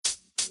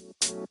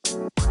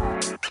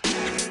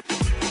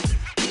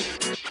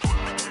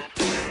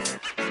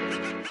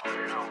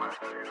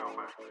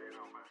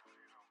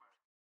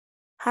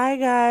Hi,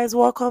 guys.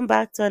 Welcome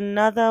back to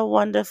another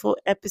wonderful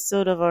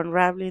episode of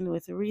Unraveling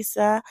with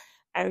Risa.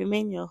 I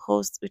remain your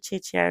host, Uche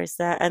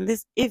Chiarisa. And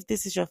if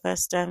this is your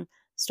first time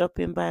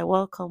stopping by,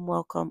 welcome,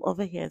 welcome.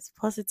 Over here, it's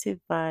positive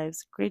vibes,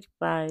 great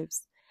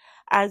vibes.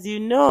 As you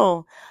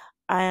know,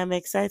 I am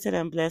excited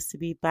and blessed to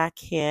be back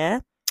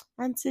here.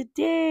 And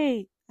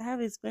today, I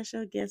have a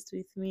special guest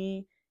with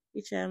me,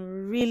 which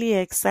I'm really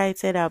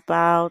excited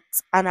about.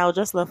 And I would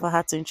just love for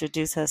her to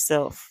introduce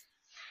herself.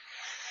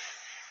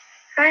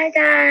 Hi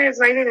guys,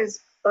 my name is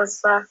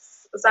Osas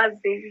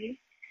Baby.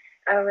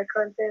 I'm a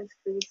content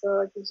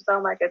creator,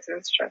 digital marketing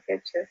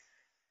strategist,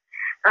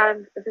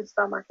 and a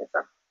digital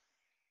marketer.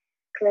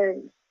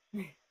 Clearly,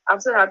 I'm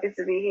so happy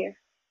to be here.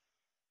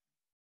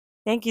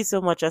 Thank you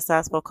so much,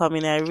 Asas, for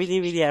coming. I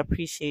really, really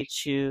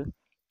appreciate you. Thank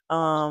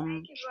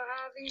Um, you for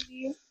having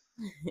me.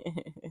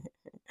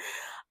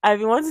 I've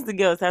been wanting to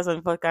get Asas on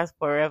the podcast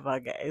forever,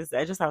 guys.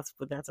 I just have to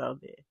put that out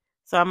there.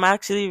 So I'm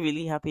actually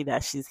really happy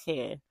that she's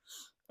here.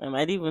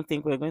 I didn't even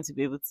think we are going to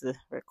be able to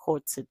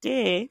record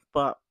today,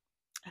 but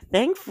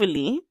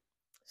thankfully,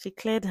 she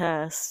cleared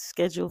her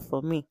schedule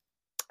for me.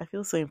 I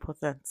feel so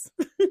important.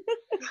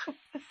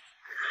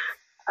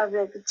 I'm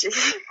very good.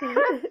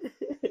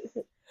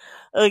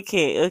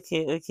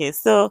 Okay.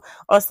 So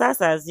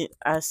Osas,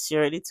 as she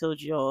already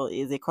told you all,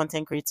 is a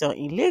content creator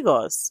in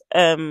Lagos.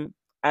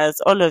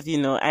 As all of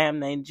you know, I am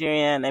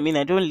Nigerian. I mean,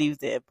 I don't live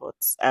there, but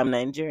I'm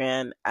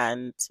Nigerian.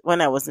 And when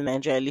I was in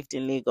Nigeria, I lived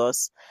in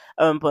Lagos.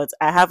 But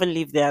I haven't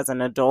lived there as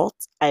an adult.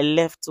 I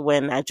left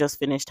when I just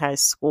finished high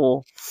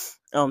school,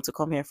 to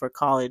come here for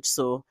college.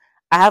 So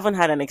I haven't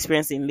had an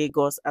experience in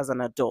Lagos as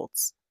an adult.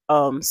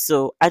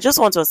 So I just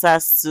want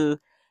Osas to.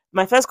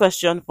 My first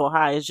question for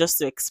her is just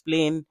to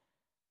explain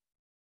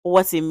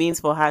what it means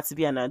for her to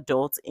be an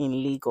adult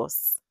in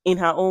Lagos in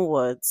her own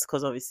words,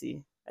 because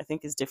obviously I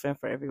think it's different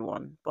for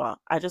everyone. But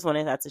I just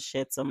wanted her to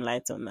shed some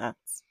light on that.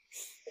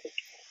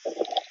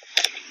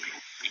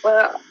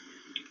 Well,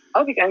 I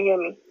hope you can hear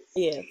me.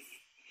 Yes.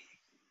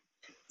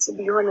 To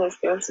be honest,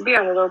 to be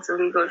an adult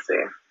in Lagos,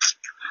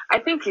 I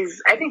think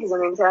is an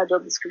entire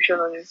job description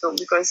on its own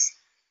because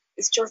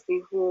it's just a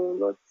whole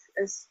lot.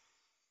 It's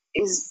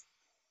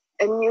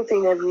a new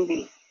thing every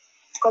day.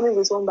 Coming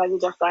with one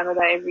baggage after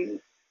another every day.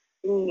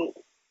 Mm,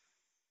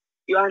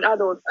 You're an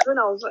adult. When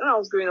I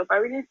was growing up, I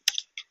really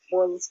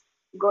was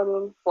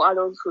gunning for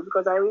adulthood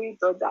because I really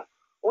thought that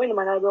when I'm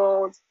an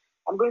adult,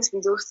 I'm going to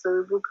be those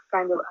storybook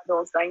kind of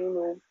adults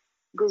that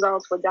goes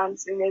out for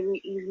dancing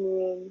every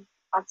evening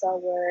after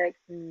work,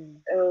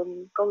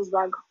 Mm. comes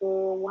back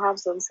home, have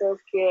some self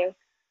care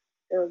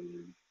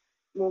um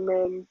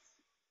moments,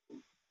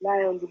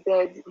 lie on the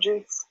bed,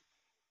 drift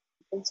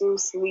into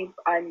sleep,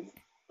 and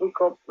wake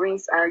up,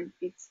 rinse and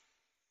repeat.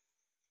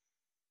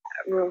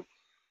 No.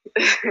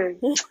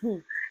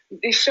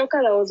 The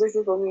shocker that was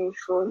waiting for me in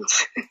front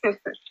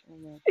Oh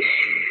my God.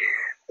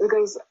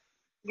 because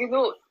we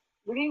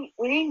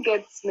didn't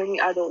get many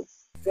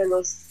adults tell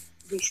us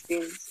these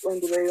things when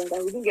they were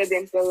younger. We didn't get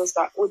them tell us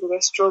that they were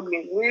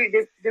struggling.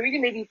 They really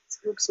made it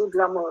look so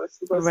glamorous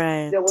because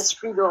there Right. was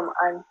freedom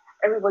and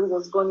everybody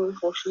was gunning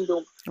for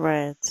freedom.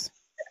 Right.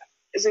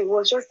 So it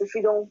was just the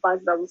freedom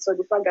part that we saw,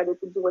 the fact that they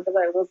could do whatever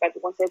it was that they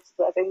wanted to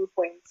do at any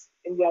point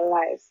in their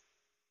lives.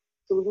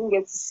 So we didn't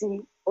get to see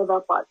other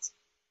parts.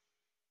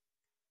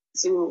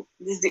 So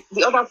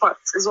the other part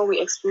is what we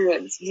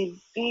experience: the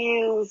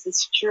bills, the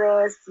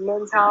stress, the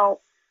mental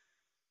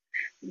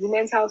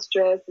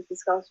stress, the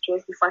physical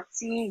stress, the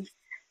fatigue,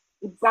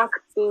 the back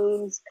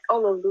pains,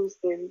 all of those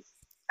things.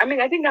 I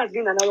mean, I think that's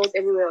been an adult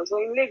everywhere else. So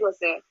in Lagos,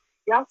 you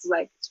have to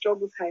like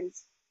struggle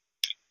times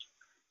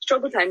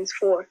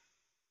four.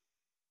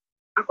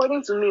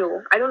 According to me,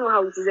 I don't know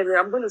how it is everywhere.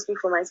 I'm going to speak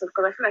for myself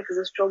because I feel like it's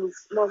a struggle.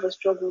 It's more of a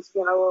struggle to be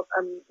an adult.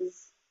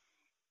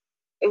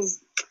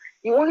 Is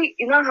you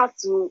don't have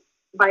to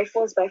by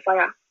force by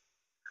fire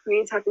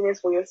create happiness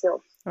for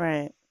yourself.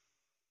 Right.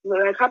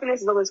 Like happiness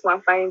is not going to come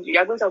and find you.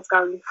 You're going to have to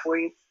go and look for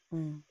it.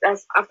 Mm.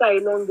 That's after a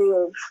long day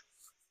of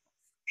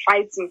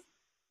fighting,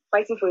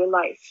 fighting for your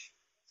life.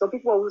 Some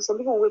people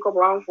wake up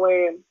around 4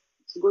 a.m.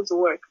 to go to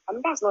work. I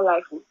mean, that's not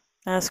life.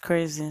 That's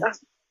crazy.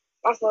 That's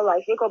that's not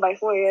life. Wake up by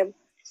 4 a.m.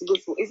 to go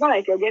to. It's not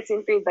like you're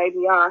getting paid by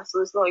the hour.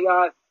 So it's not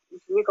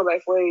if you wake up by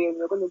 4 a.m.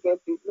 you're going to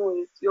get paid.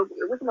 No, you're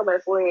waking up by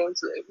 4 a.m.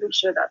 to make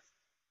sure that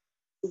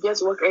you get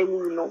to work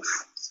early enough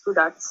so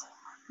that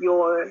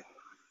your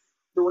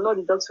they will not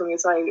deduct from your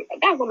salary.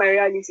 That's not my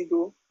reality,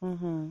 though.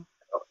 Mm-hmm.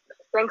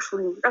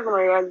 Thankfully, that's not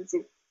my reality.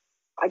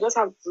 I just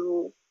have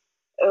to.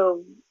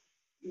 Um,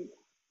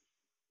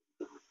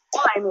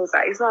 all I know is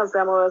that it's not as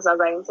glamorous as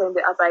I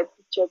intended, as I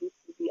pictured it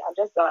to be. I'm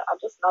just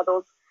an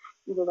adult,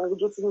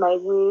 navigating my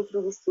way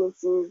through these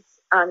twenties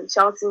and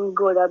shouting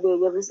 "God, I beg"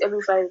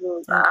 every 5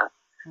 minutes.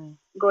 Mm.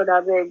 God,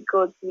 I beg,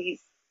 God,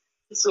 please.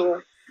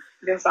 So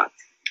there's that.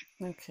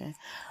 Okay.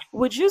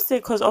 Would you say,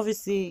 because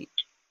obviously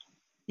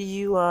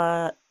you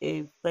are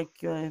a like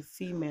you're a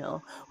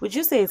female, would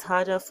you say it's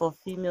harder for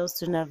females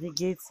to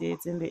navigate it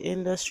in the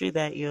industry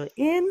that you're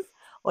in,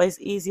 or it's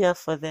easier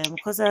for them?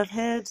 Because I've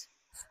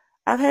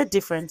heard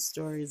different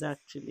stories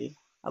actually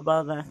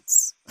about that.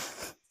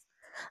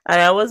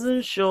 And I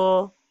wasn't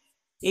sure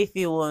if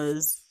it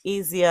was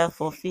easier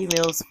for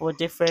females for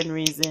different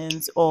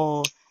reasons,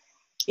 or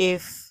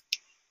if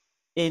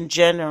in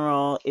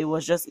general it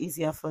was just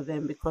easier for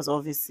them because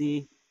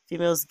obviously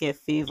females get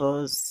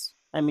favors,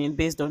 I mean,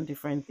 based on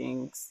different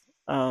things.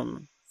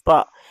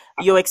 But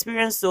your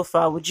experience so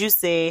far, would you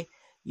say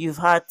you've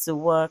had to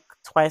work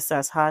twice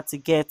as hard to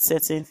get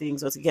certain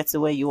things or to get to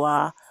where you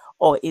are,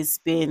 or it's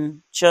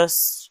been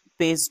just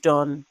based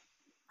on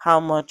how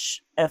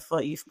much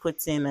effort you've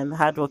put in and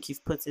hard work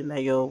you've put in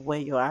that you're where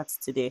you're at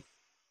today?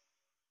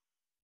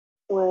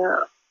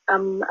 Well,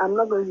 I'm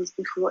not going to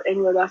speak for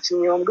any other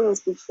female. I'm going to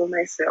speak for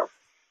myself.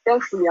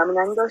 Thankfully, I'm in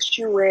an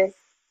industry where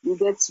you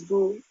get to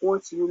do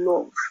what you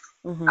love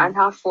Mm-hmm. and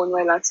have fun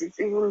while at it.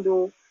 Even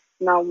though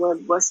now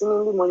we're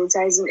seemingly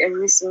monetizing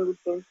every single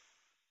thing,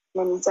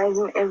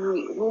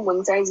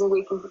 monetizing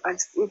waking and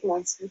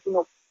sleeping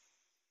up.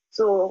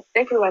 So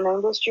thankfully, we're in an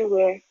industry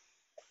where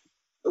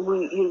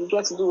you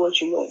get to do what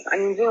you love,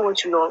 and in doing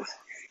what you love,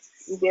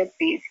 you get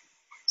paid.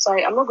 So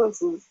I'm not going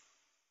to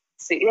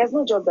say there's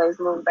no job that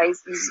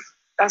is easy.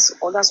 That's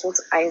what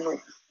I know.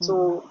 Mm-hmm.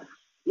 So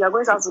you are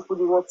going to have to put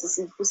in the work to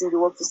see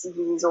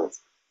the results,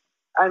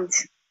 and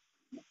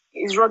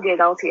it's rugged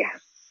out here.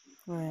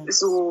 Right.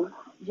 So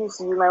you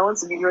might want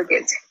to be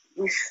rugged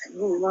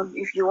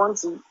if you want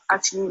to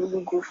actually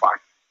really go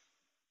far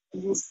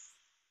in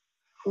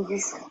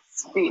this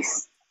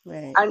space.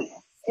 Right. And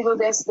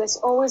there's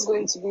always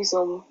going to be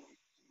some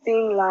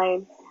thin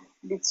line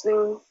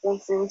between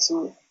wanting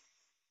to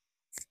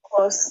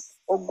cross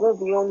or go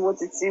beyond what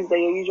it is that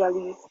you're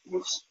usually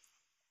used.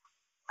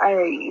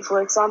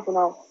 For example,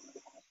 now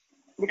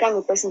the kind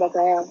of person that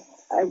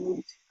I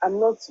am, I'm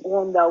not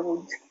one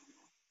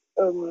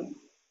um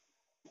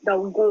that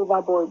would go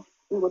overboard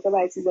in whatever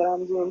it is that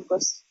I'm doing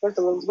because first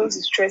of all, it's going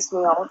to stress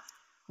me out,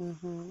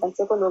 Mm-hmm. and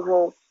second of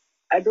all,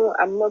 I don't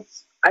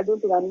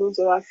think I'm going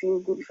to ever feel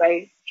good if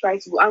I try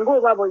to go and go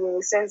overboard in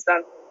the sense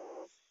that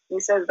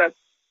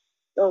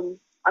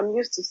I'm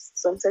used to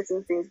some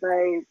certain things.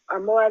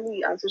 I'm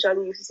morally and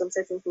socially used to some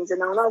certain things,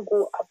 and I'll now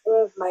go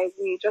above my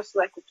way just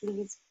so I could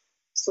please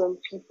some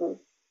people.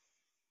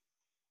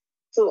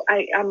 So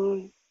I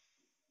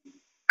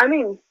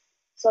mean,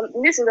 some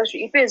in this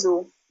industry it pays.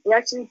 Oh, it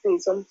actually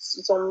pays some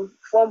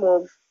form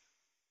of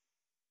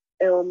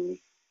um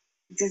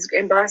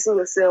embarrassing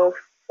yourself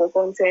for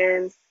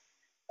content,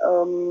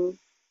 um,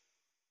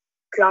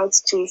 cloud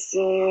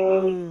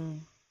chasing, Mm.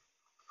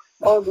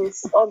 all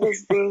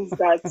these things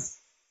that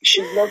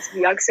should not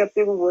be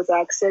acceptable but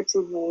are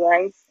acceptable,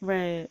 right?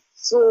 Right.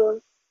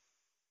 So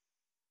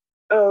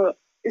uh,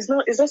 it's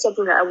not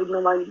something that I would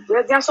normally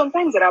do. There are some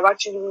times that I've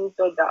actually really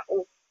thought that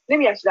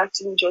maybe I should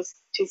actually just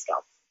chase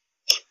out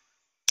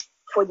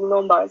for the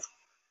numbers.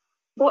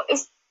 But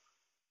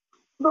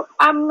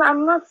I'm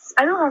not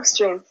I don't have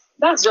strength.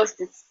 That's just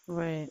it.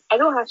 Right. I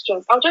don't have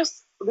strength. I'll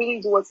just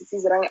really do what it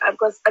is that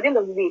because at the end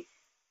of the day,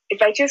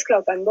 if I chase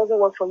clout and it doesn't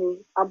work for me,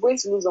 I'm going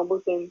to lose on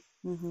both ends.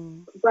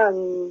 Mm-hmm. Go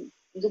and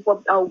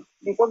I'll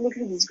be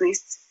publicly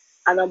disgraced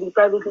and I'll be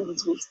privately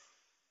disgraced.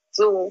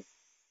 So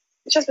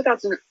it's just better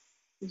to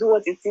do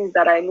what it is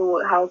that I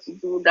know how to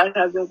do that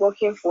has been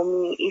working for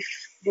me.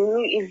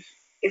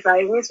 If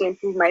I need to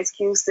improve my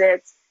skill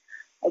set,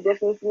 I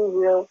definitely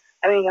will.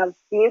 I mean, I've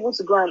been able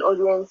to grow an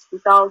audience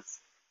without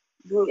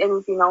doing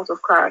anything out of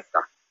character,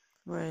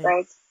 Right.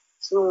 right?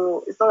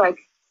 So it's not like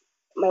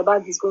my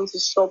bag is going to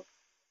stop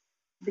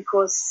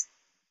because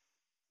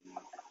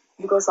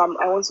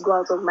I want to go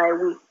out of my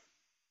way.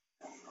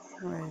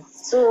 Right.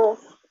 So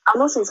I'm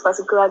not saying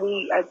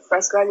I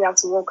particularly have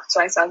to work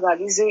twice as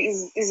hard. It's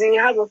a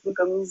hard working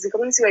community. It's a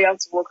community where you have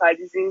to work hard.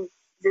 It's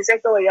a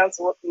sector where you have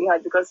to work really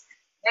hard because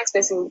the next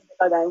person is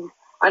better than you.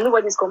 And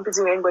nobody's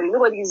competing with anybody.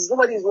 Nobody's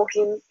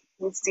working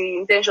with the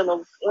intention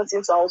of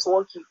wanting to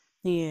outwork you.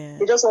 Yeah.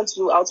 They just want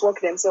to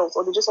outwork themselves,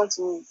 or they just want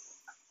to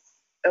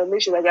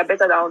make sure that they're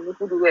better than the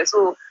people who were.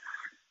 So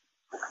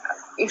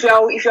if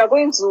you are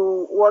going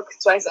to work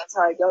twice as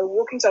hard, you're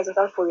working twice as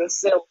hard for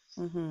yourself.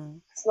 Mm-hmm.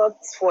 It's not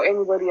for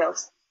anybody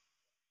else.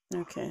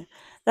 Okay.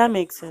 That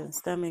makes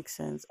sense. That makes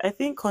sense. I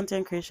think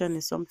content creation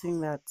is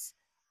something that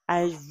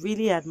I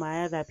really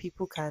admire that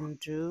people can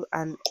do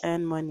and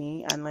earn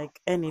money and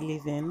like earn a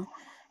living,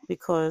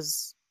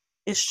 because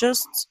it's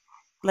just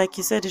like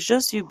you said, it's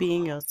just you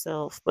being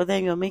yourself, but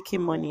then you're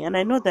making money. And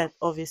I know that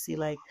obviously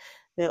like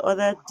there are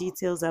other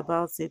details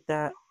about it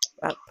that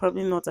are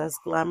probably not as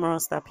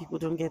glamorous that people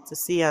don't get to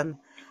see, and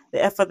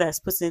the effort that's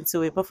put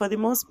into it. But for the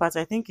most part,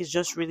 I think it's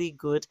just really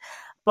good.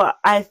 But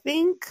I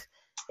think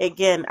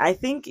again, I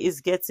think is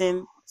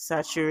getting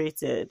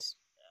saturated.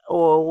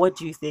 Or what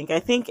do you think? I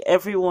think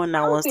everyone I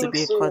now don't wants to think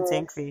be a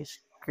so.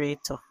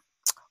 creator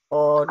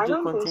or I do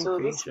don't think content so. The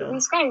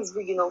creation. sky is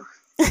big enough.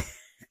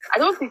 I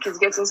don't think it's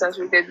getting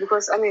saturated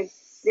because I mean,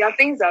 There are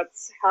things that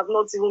have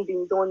not even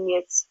been done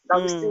yet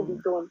that will still be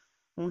Mm. done.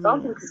 So I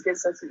don't Mm-hmm. think it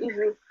gets settled.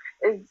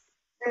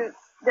 If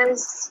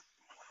there's,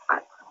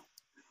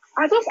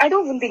 I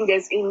don't even think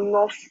there's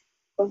enough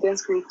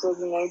content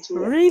creators in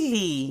Nigeria.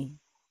 Really?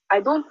 I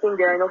don't think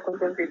there are enough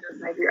content creators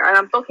in Nigeria, and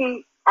I'm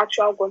talking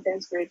actual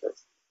content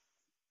creators,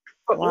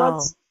 not Wow.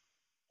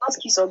 not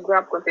kiss or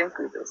grab content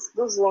creators.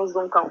 Those ones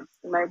don't count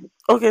in my book.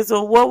 Okay,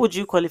 so what would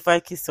you qualify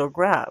kiss or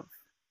grab?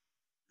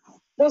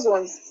 Those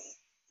ones,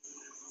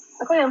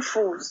 I call them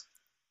fools.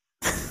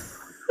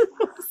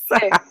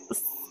 Yeah,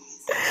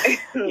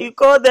 You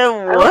call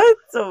them I don't what?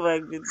 Oh my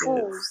goodness.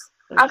 fools,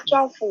 Okay.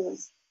 actual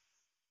fools,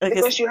 Okay.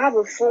 because you have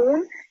a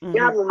phone, you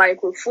Mm-hmm. have a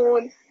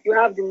microphone, you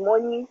have the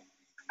money,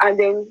 and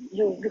then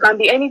you can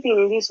be anything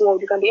in this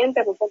world. You can be any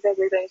type of content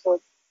creator in this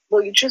world,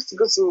 but you choose to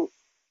go to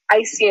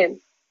ICM and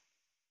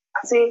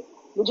say,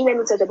 "Would you let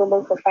me touch a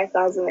bumble for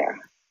 5,000 naira?"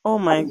 Oh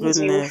my And you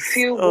will goodness.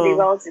 feel good Oh,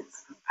 about it,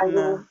 and you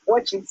nah. will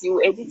watch it, you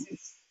will edit it,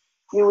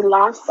 you will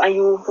laugh, and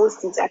you will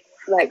post it, and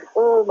like,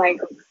 oh my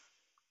god.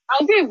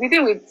 I think we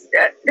deal with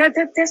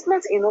there's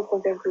not enough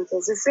content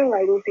creators. The same way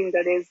I don't think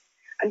that there's,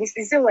 and it's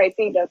the same way I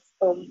think that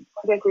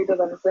content creators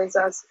and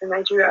influencers in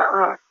Nigeria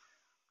are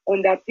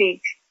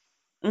underpaid,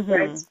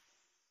 right? Mm-hmm.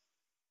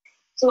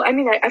 So I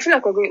mean, I feel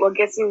like we're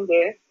getting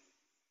there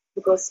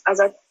because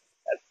as I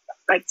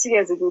like 2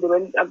 years ago, there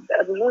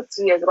were not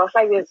 2 years, about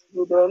 5 years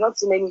ago, there were not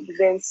too many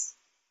events,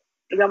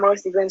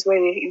 glamorous events where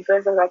the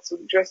influencers had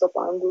to dress up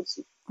and go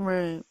to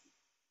Right.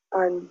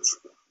 and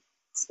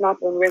snap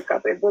on red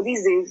carpet. But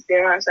these days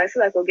there are, so I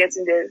feel like we're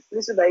getting there.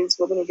 Little by little,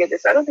 we're going to get there.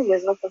 So I don't think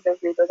there's enough content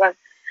creators. And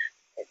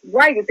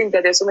why you think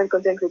that there's so many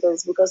content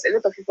creators is because a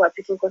lot of people are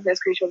picking content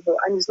creation,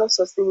 and it's not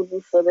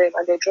sustainable for them,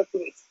 and they're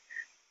dropping it.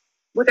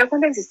 But their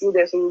content is still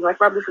there, so you might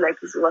probably feel like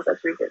it's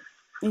oversaturated.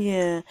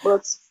 Yeah.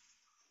 But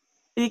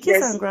The kiss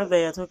there's, and grab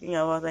that you're talking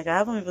about, like I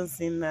haven't even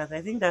seen that.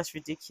 I think that's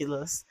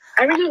ridiculous.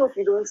 I really hope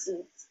you don't see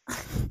it.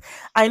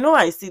 I know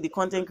I see the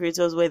content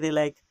creators where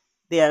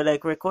they are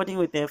like recording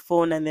with their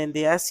phone and then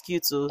they ask you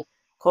to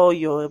call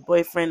your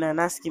boyfriend and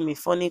ask him a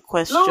funny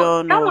No,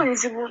 question or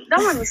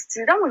that one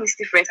is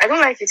different. I don't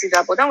like it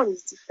either, but that one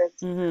is different.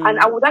 And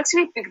I hmm. would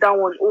actually pick that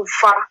one over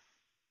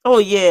Oh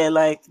yeah,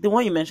 like the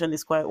one you mentioned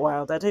is quite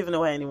wild. I don't even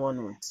know why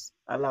anyone would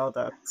allow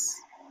that.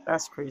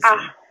 That's ah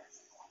crazy.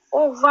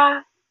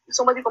 over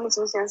somebody coming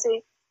to me and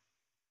say,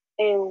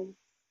 um,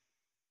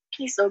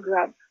 kiss or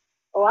grab,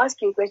 or ask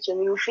you a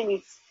question, you feel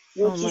it,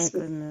 you Oh my kiss me,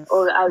 goodness. Hmm.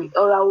 or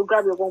I will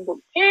grab your bum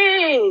bum.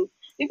 Hey,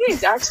 the thing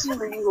is, I actually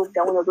really hope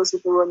that one of those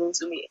people run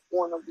into me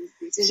one of these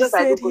days. It's She just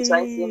that I said, don't go to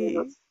ICM a lot,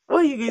 "Hey, what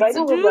are you but going I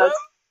to do hope do?" that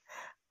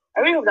I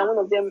really hope that one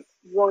of them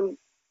run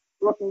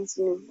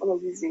into me one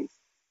of these days.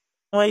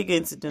 What are you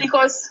going to do?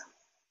 Because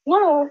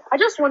no, I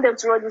just want them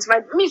to run this.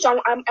 My me,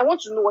 so I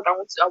want to know what I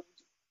will do.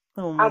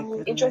 Oh my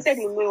I'm interested goodness.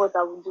 in knowing what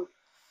I will do.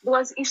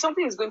 Because if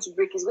something is going to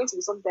break, it's going to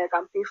be something I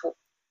can pay for.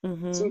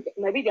 So Mm-hmm. it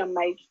might be their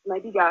mic, it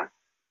might be their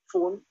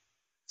phone,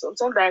 so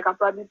something that I can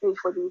probably pay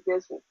for the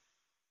repairs for.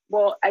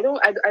 But I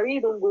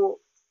really don't go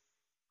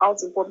out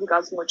in public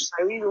as much. So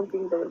I really don't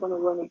think they're gonna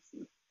run it.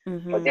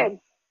 But Mm-hmm. then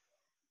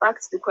back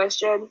to the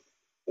question,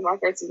 the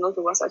market is not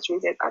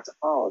oversaturated at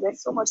all.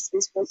 There's so much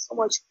space,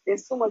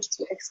 there's so much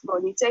to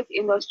explore. The tech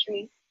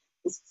industry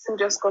is still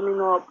just coming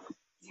up.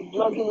 The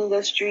blogging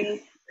industry,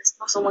 there's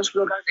not so much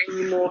bloggers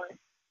anymore.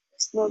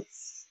 There's not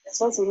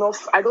there's not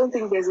enough. I don't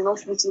think there's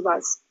enough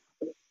YouTubers.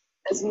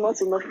 There's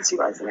not enough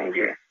YouTubers in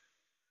Nigeria.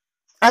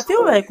 I feel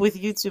So like with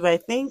YouTube, I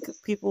think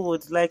people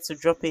would like to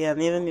drop it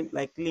and even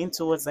like lean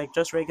towards like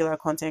just regular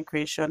content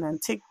creation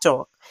and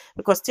TikTok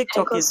because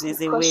TikTok is a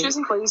because way.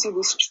 choosing for YouTube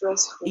is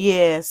stressful.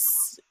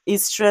 Yes,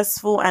 it's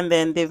stressful, and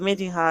then they've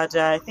made it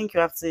harder. I think you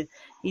have to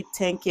hit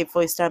 10K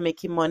before you start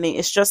making money.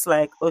 It's just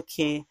like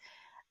okay,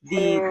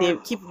 they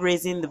Um, keep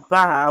raising the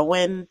bar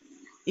when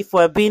if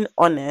we're being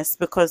honest,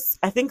 because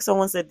I think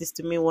someone said this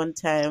to me one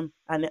time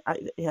and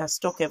it has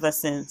stuck ever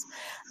since,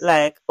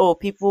 like oh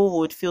people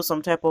would feel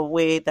some type of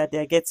way that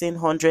they're getting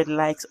 100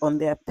 likes on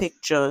their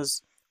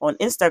pictures on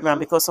Instagram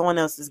because someone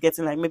else is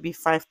getting like maybe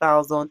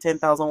 5,000,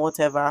 10,000,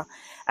 whatever,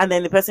 and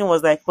then the person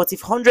was like but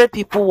if 100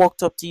 people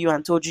walked up to you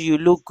and told you you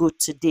look good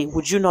today,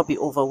 would you not be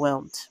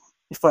overwhelmed?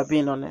 If we're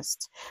being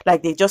honest,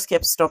 like they just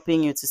kept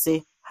stopping you to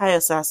say hi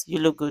Osas, you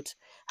look good.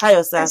 Hi,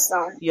 yes, Osas,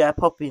 now. you are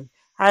popping.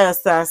 Hi,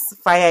 Osas,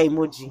 fire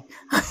emoji.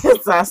 Hi,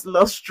 Osas,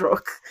 lost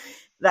stroke.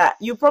 That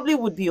you probably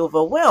would be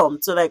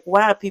overwhelmed. So, like,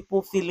 why are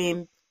people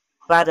feeling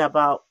bad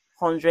about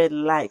 100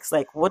 likes?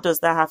 Like, what does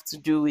that have to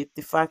do with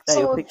the fact that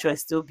your So, picture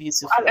is still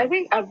I beautiful?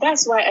 think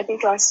that's why I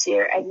think last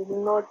year I did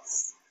not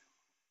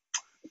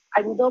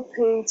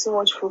pay too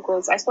much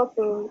focus. I stopped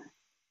paying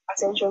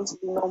attention to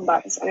the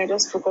numbers and I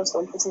just focused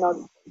on putting out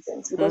the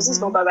content because these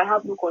Mm-hmm. numbers I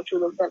have no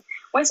control of them.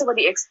 When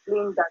somebody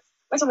explained that,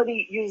 when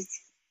somebody used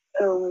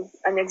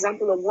an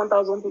example of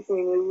 1,000 people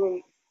in a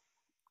room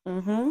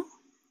Mm-hmm.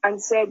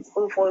 and said,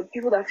 "Oh, for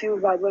people that feel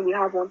bad when we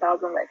have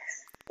 1,000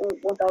 likes, oh,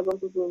 1,000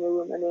 people in a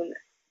room,"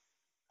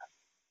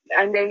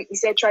 and then he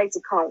said, "Try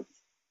to count,"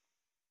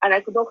 and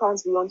I could not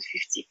count beyond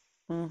 50.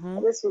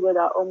 I Mm-hmm. just figured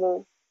that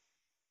almost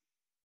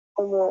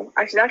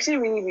I should actually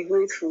really be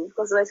grateful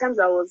because there were times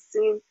I was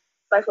seeing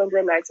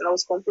 500 likes and I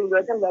was complaining.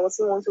 There were times I was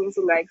seeing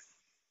 120 likes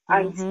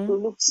and Mm-hmm. they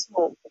looked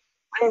small.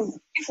 And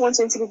if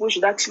 120 people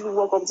should actually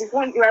walk up, if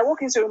I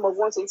walk into a room of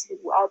 120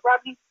 people, I'll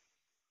probably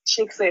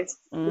shake first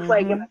before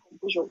I get Mm-hmm. my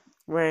composure.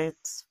 Right.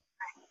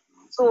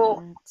 So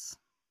Right.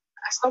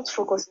 I stopped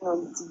focusing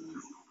on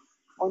the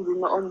On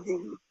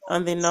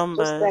the numbers,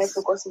 just started numbers.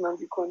 focusing on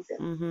the content.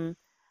 Mm-hmm.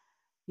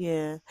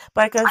 Yeah.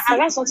 But I can And see.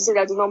 that's not to say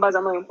that the numbers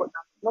are not important.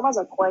 Numbers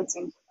are quite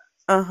important.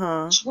 It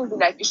Uh-huh. shouldn't be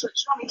like it should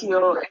not make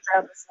your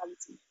entire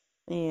personality.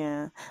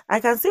 Yeah, I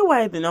can see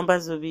why the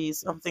numbers will be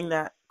something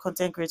that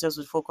content creators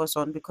would focus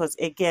on because,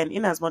 again,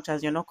 in as much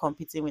as you're not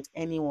competing with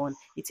anyone,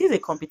 it is a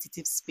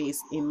competitive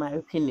space, in my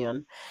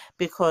opinion,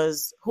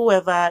 because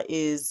whoever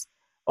is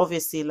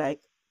obviously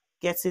like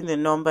getting the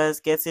numbers,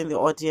 getting the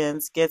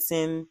audience,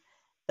 getting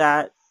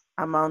that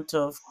amount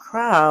of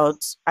crowd,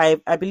 I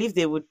believe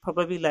they would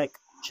probably like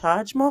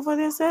charge more for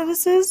their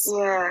services.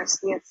 Yes,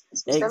 yes,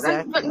 yes.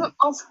 But no, Exactly.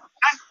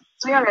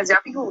 to be honest, there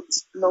are people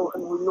with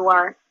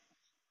lower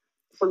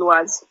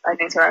followers and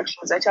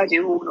interactions. I charge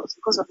a whole lot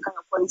because of the kind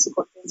of quality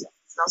content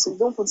now. So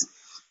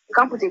you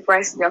can't put a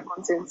price in their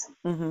content.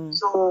 Mm-hmm.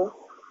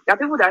 So there are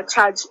people that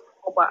charge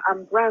upper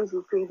and brands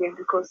will pay them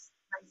because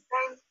by the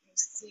time you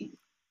see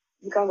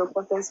the kind of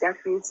content they are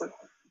creating,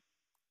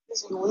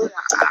 this will know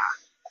that,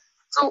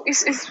 so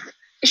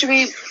it should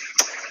be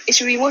it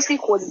should be mostly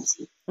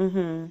quality.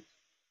 Mm-hmm.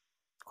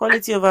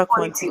 Quality over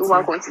Quality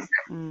over quantity. quantity.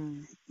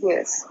 Mm.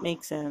 Yes.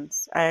 Makes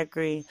sense. I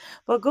agree.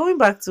 But going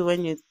back to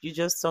when you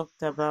just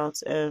talked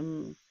about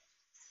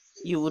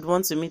you would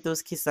want to meet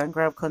those kiss and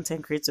grab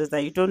content creators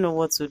that you don't know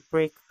what would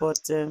break,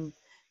 but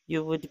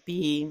you would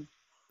be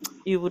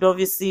you would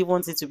obviously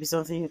want it to be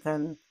something you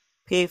can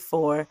pay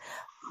for.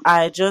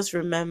 I just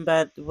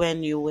remembered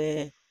when you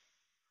were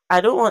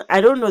I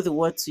don't know the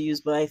word to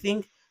use, but I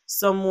think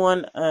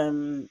someone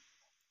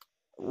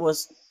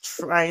was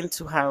trying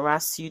to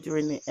harass you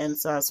during the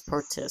NSAS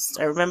protest.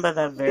 I remember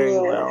that very Yeah.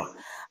 well.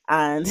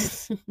 And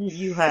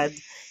you had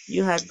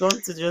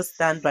gone to just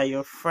stand by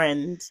your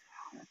friend.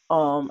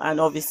 And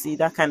obviously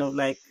that kind of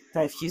like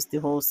diffused the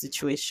whole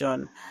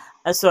situation.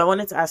 And so I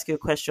wanted to ask you a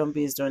question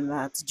based on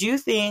that. Do you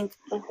think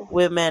Okay.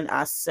 women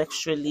are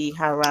sexually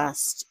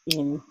harassed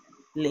in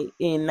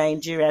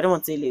Nigeria? I don't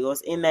want to say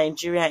Lagos, in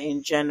Nigeria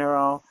in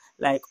general,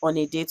 like on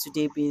a day to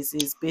day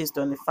basis, based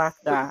on the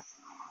fact that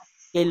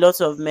a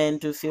lot of men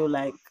do feel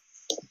like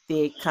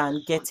they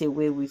can get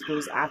away with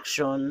those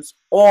actions,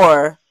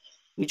 or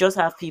we just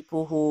have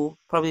people who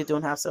probably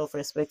don't have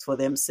self-respect for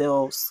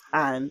themselves,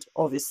 and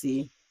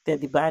obviously they're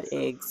the bad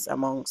eggs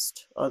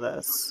amongst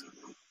others.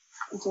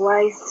 Do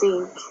I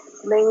think?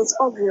 Then it's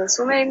obvious.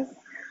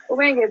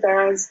 Women get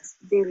harassed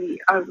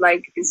daily as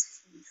like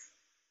it's food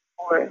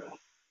or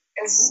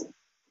is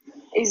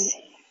is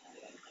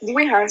the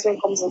way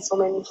harassment comes in so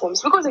many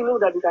forms because they know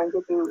that they can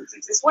get away with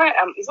it. It's why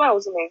I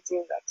also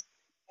maintain that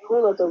a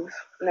whole lot of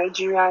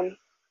Nigerian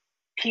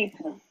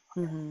people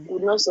Mm-hmm.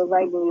 would not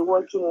survive in a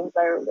working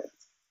environment.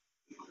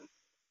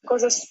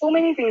 Because there's so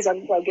many things that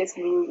people are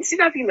getting away with. You see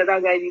that thing that guy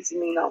did to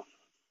me now?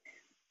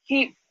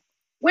 He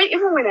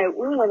even when I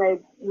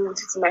moved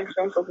to my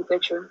friend for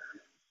protection,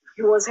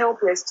 he was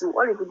helpless too.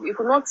 All he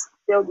could not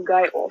tell the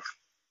guy off.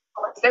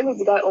 Telling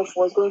the guy off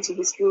was going to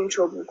be spilling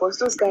trouble because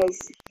the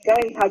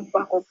guy had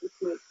backup with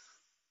him.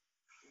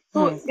 So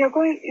Hmm. they're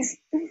going. Is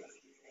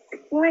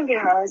women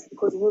get harassed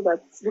because you know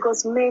that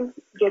because men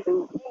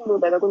know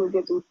that they're going to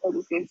get to all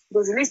these things.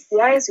 Because the least the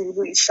highest you will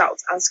do is shout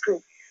and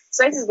scream.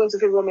 Society is going to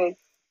favor men.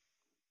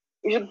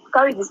 You should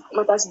carry this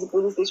matter to the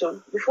police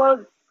station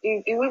before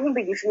it will even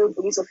be the female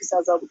police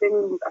officers that will be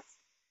telling you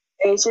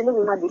that she know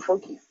we had the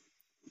funky.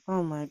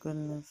 Oh my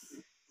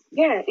goodness.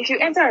 Yeah, if you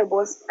enter a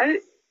bus, when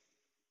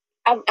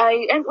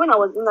I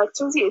was in like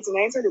 2018,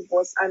 I entered the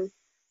bus and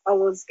I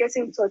was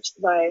getting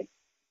touched by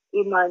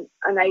a man,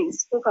 and I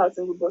spoke out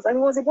in the bus, and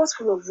it was a bus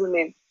full of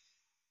women.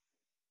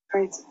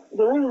 Right,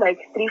 there were only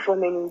like three, four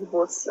men in the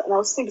bus, and I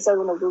was sitting beside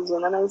one of those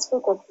men, and I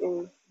spoke up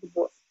in the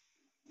bus,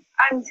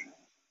 and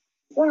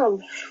one of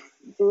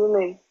the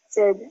women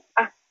said,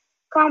 "Ah,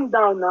 calm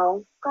down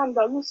now, calm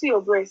down. You see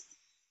your breast.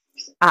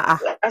 Ah ah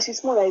As you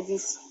small like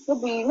this, no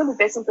be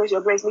person press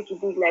your breast make you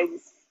big like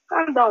this.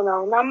 Calm down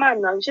now. Na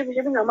man now. Shebi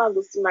na man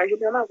go still marry.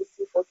 Shebi na man go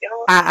still fuck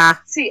you." ah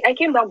ah. See, I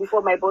came down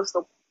before my bus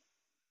stop.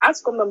 I had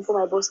to come down before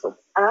my bus stop,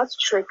 and I had to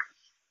trek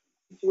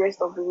the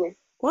rest of the way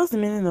What's the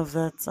meaning of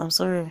that? I'm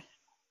sorry.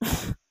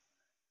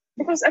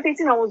 because at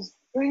 18 I was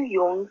really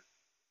young.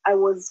 I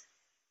was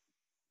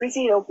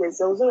pretty helpless.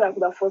 There was no way I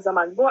could have forced that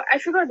man. But I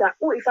figured that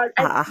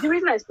Ah the ah.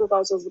 reason I spoke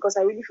out was because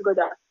I really figured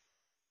that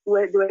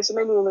there were so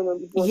many women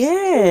on the bus.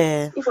 So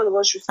Yeah, if all of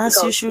us should speak as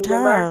you out, we should would embarrass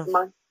have. the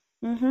man.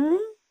 Mm-hmm.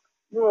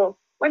 Bro,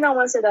 when that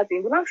one said that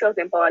thing, the man felt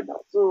empowered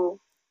now. So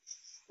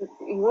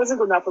he wasn't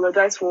going to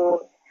apologize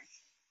for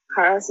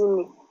harassing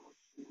me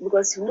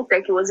because he looked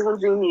like he was even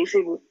doing me a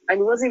favor and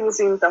he wasn't even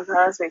saying it as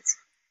harassment.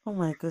 Oh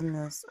my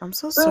goodness. I'm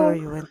so So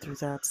sorry you went through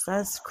that.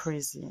 That's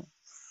crazy.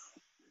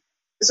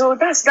 So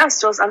that's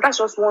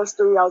just one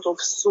story out of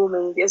so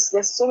many. There's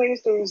so many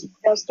stories.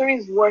 There are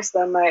stories worse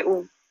than my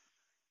own.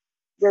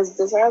 There's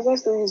another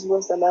stories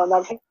worse than my own.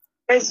 I've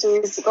heard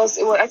stories because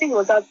I think it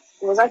was that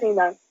thing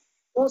that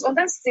it was on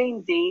that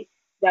same day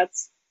that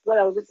when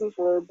I was waiting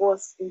for a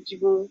bus in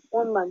Jibo,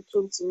 one man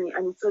came to me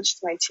and he touched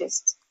my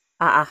chest.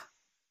 Ah, ah.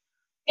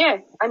 Yeah,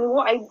 and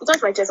I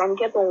touched my chest and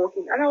he kept on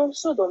walking, and I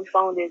was so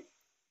dumbfounded.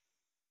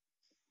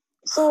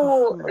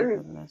 Oh So my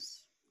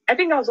goodness. I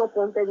think that was what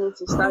prompted me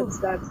to start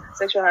that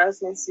sexual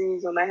harassment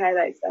series on my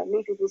highlights that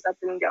made people start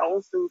telling their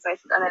own stories.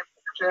 And I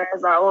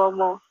realized that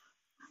more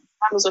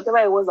so whatever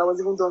it was that was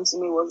even done to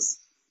me was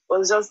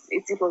just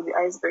a tip of the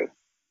iceberg,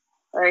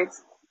 right?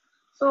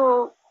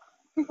 So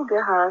people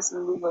get harassed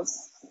in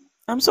Lagos.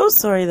 I'm so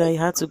sorry that you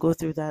had to go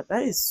through that.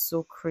 That is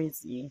so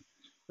crazy.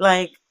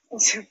 Like,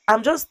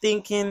 I'm just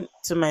thinking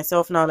to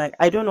myself now, like,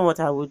 I don't know what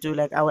I would do.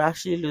 Like, I would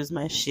actually lose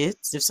my shit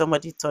if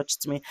somebody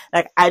touched me.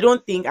 Like, I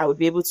don't think I would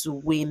be able to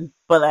win,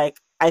 but like,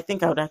 I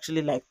think I would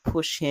actually like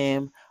push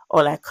him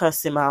or like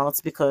curse him out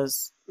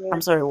because Yeah.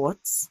 I'm sorry,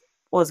 what's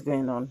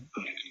going on?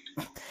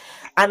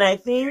 And I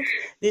think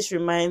this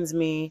reminds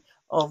me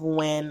of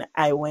when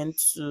I went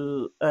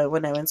to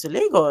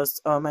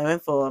Lagos. I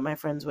went for my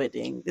friend's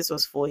wedding. This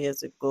was 4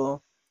 years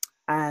ago,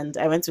 and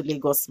I went to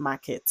Lagos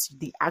Market,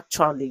 the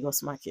actual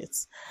Lagos Market.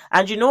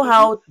 And you know Mm-hmm.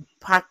 how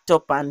packed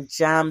up and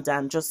jammed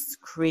and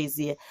just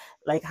crazy,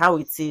 like how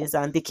it is.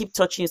 And they keep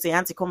touching you, say,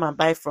 Auntie, come and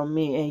buy from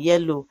me, and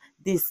yellow,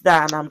 this,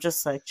 that. And I'm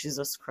just like,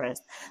 Jesus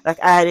Christ. Like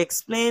I had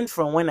explained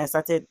from when I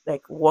started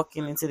like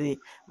walking into the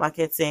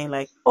market saying,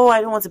 like, oh,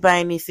 I don't want to buy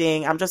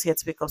anything. I'm just here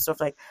to pick up stuff.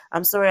 Like,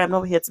 I'm sorry, I'm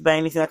not here to buy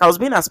anything. Like I was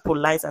being as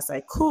polite as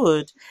I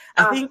could.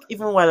 I Ah, think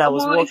even while I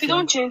was if you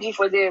don't walking, change it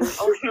for them,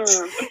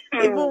 oh,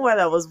 even while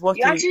I was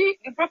walking, you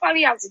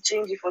properly have to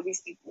change it for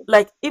these people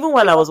like even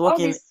while I because was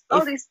walking,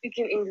 all this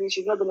speaking English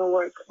is not gonna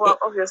work. a, Well,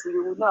 obviously,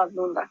 we would not have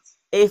known that.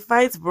 a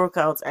fight broke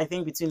out, I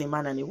think, between a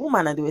man and a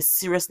woman, and they were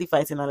seriously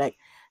fighting. And like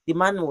the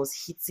man was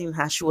hitting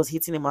her, she was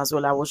hitting him as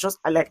well. I was just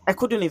like, I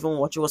couldn't even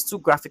watch. It was too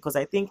graphic because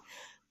I think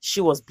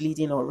she was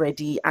bleeding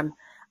already, and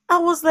I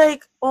was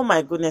like, oh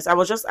my goodness. I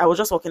was just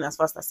walking as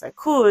fast as I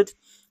could,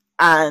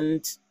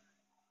 and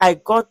I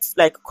got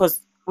like,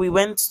 because we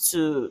went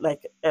to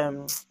like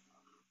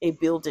a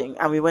building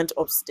and we went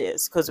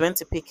upstairs because we went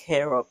to pick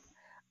hair up,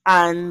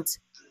 and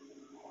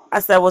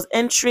as I was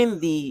entering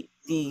the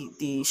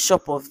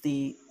shop of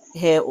the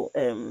hair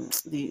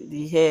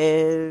the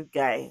hair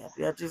guy,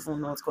 I don't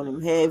even know what to call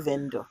him, hair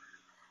vendor.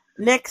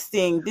 Next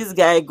thing, this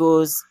guy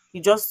goes, he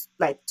just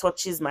like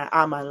touches my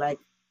arm and like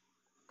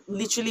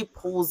literally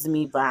pulls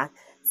me back,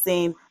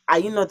 saying, "Are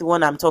you not the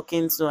one I'm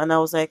talking to?" And I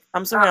was like,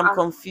 "I'm sorry, I'm Uh-uh.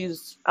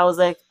 confused." I was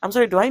like, "I'm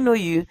sorry, do I know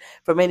you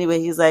from anywhere?"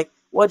 He's like,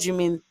 "What do you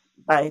mean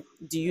by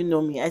do you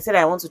know me?" I said,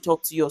 "I want to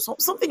talk to you." So,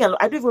 something I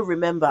don't even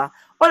remember.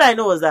 All I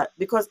know was that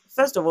because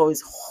first of all,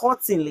 it's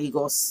hot in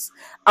Lagos.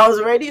 I was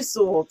already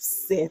so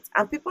upset,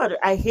 and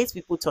I hate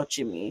people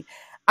touching me,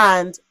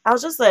 and I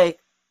was just like,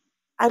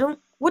 I don't,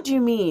 what do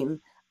you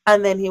mean?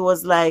 And then he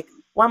was like,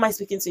 why am I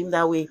speaking to him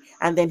that way?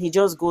 And then he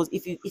just goes,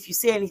 if you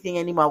say anything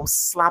anymore, I will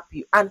slap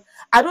you. And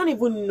I don't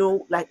even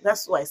know, like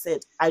that's what I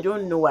said. I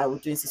don't know what I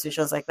would do in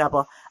situations like that,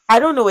 but I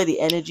don't know where the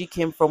energy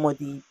came from or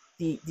the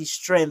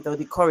strength or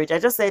the courage. I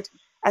said,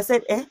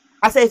 eh?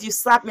 I said, if you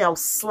slap me, I'll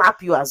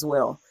slap you as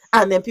well.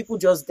 And then people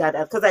just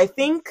gathered. Because I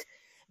think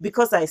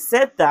because I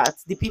said that,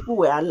 the people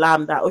were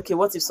alarmed that okay,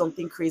 what if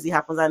something crazy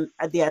happens?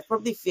 And they had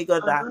probably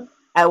figured that Uh-huh.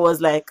 I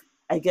was like,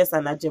 I guess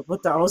an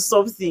ajebota or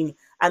something.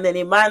 And then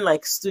a man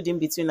like stood in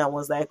between and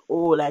was like,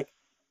 oh, like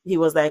he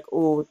was like,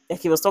 oh, like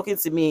he was talking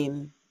to me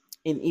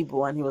in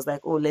Igbo, and he was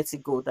like, oh, let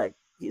it go, like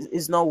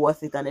it's not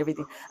worth it and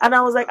everything. And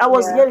I was like, I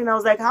was Yeah. yelling, I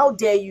was like, how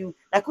dare you?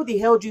 Like, who the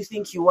hell do you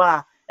think you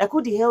are? Like,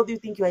 who the hell do you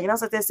think you are? You now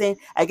started saying,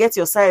 I get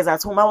your size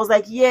at home. I was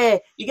like, yeah,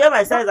 you get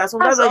my size at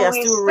home. That's why you're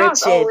still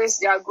That's wretched. always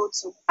their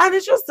go-to. And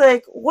it's just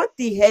like, what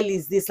the hell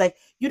is this? Like,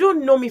 you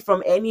don't know me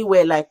from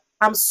anywhere. Like,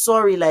 I'm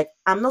sorry. Like,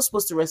 I'm not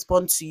supposed to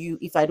respond to you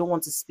if I don't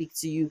want to speak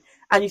to you.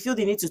 And you feel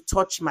the need to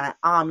touch my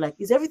arm. Like,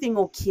 is everything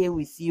okay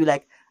with you?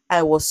 Like,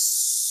 I was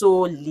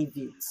so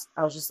livid.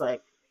 I was just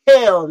like,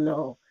 hell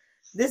no.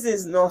 This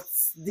is not,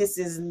 this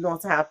is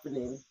not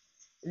happening.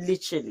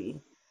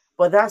 Literally.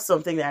 But that's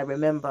something that I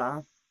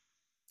remember.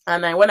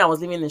 And when I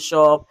was leaving the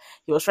shop,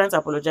 he was trying to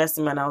apologize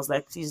to me, and I was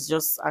like, "Please,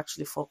 just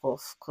actually fuck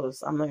off,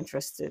 because I'm not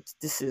interested.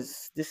 This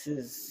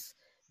is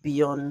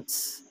beyond."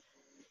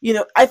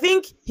 I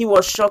think he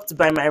was shocked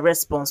by my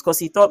response because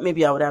he thought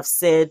maybe I would have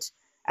said,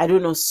 "I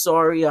don't know,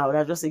 sorry." I would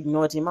have just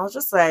ignored him. I was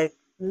just like,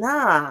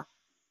 "Nah,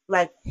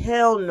 like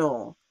hell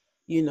no."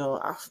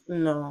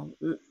 No.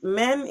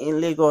 Men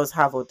in Lagos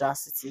have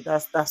audacity.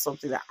 That's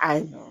something that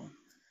I know.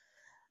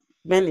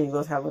 Men in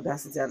Lagos have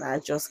audacity, and I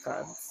just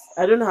can't.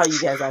 I don't know how you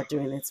guys are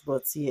doing it,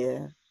 but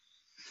yeah,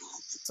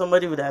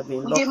 somebody would have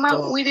been locked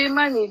up. We they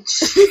manage.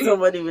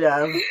 Somebody would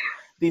have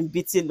been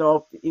beaten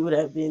up. It would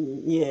have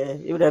been, yeah,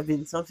 it would have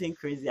been something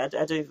crazy. I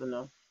don't even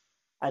know.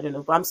 I don't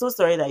know. But I'm so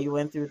sorry that you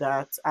went through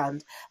that.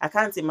 And I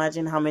can't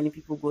imagine how many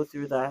people go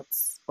through that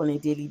on a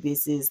daily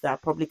basis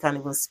that probably can't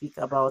even speak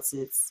about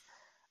it.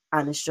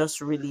 and it's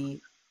just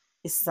really,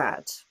 it's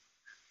sad.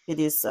 It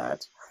is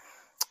sad.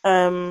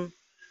 Um,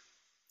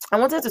 I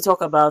wanted to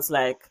talk about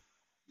like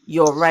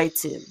your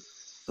writing,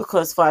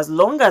 because for as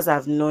long as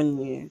I've known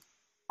you,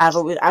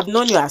 I've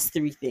known you as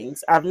three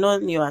things. I've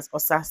known you as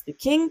Osas the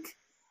King,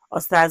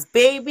 Osas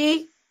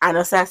baby, and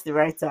Osas the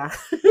writer.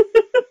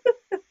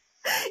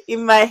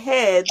 In my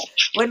head,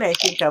 when I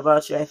think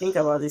about you, I think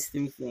about these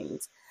three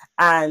things.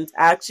 And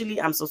actually,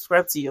 I'm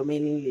subscribed to your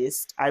mailing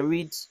list. I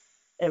read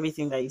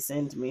everything that you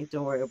send me.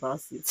 Don't worry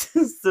about it.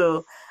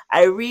 So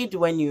I read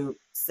when you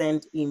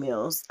send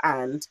emails,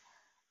 and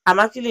I'm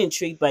actually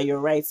intrigued by your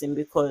writing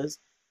because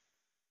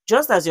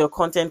just as your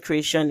content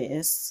creation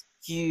is,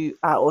 you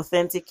are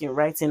authentic in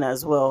writing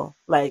as well.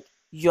 Like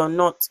you're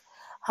not,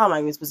 how am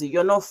I going to put it?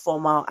 You're not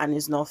formal and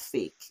it's not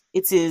fake.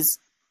 It is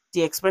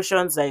the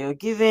expressions that you're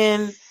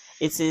giving.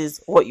 It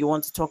is what you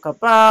want to talk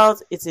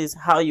about. It is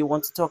how you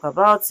want to talk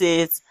about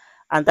it,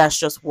 and that's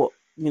just what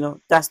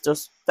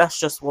that's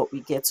just what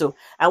we get. So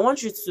I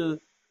want you to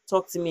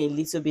talk to me a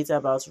little bit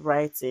about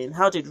writing.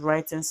 How did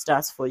writing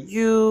start for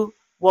you?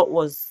 What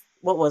was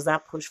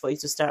that push for you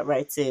to start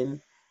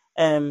writing?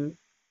 Um,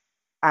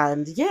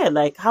 and yeah,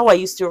 like how are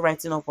you still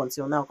writing up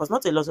until now? Because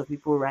not a lot of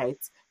people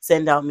write,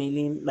 send out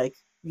mailing, like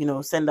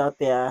send out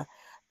their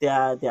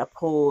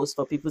posts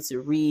for people to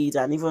read,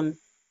 and even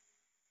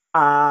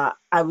I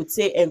would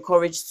say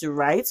encouraged to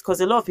write, because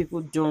a lot of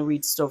people don't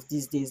read stuff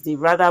these days. They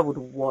rather would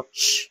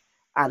watch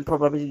and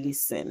probably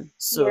listen.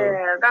 So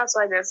Yeah, that's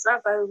why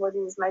everybody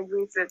is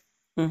migrated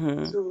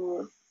mm-hmm,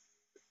 to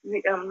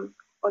the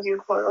audio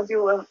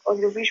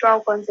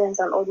visual content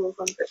and audio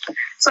content.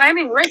 So I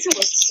mean, writing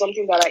was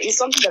something that is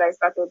something that I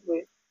started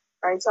with,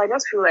 right? So I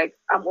just feel like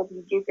I'm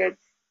obligated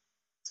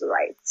to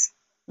write.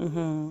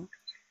 mm-hmm,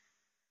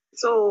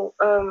 So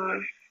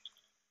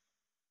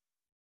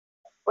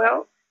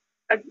well,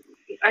 I,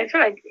 I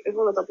feel like a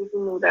whole lot of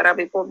people know that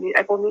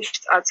I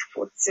published at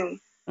 14,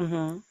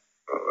 mm-hmm.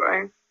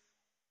 right?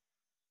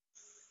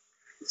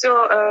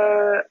 So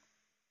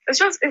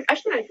I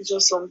feel like it's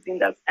just something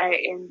that I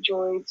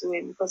enjoy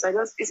doing because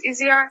it's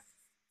easier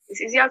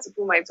to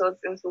put my thoughts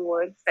into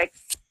words. Like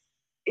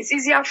it's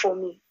easier for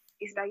me.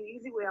 It's like an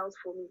easy way out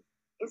for me.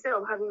 Instead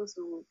of having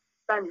to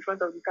stand in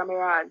front of the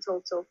camera and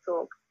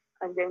talk,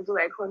 and then do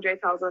like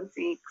 100,000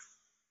 takes,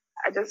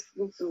 I just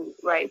need to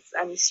write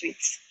and it's sweet.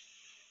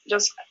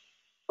 Just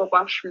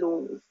proper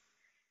flow.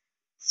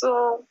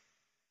 So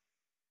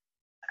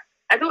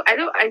I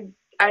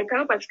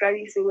cannot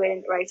particularly say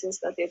when writing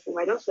started for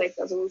me. I just like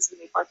that's always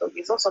been a part of it.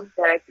 It's not something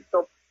that I picked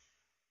up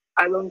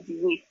along the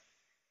way,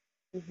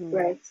 Mm-hmm.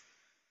 right?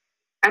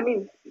 I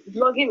mean,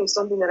 blogging is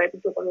something that I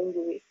picked up along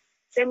the way.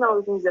 Same now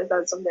with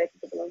newsletters is something I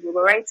picked up along the way.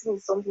 But writing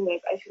is something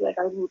like I feel like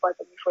I've been a part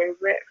of it for a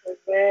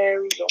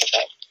very long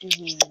time.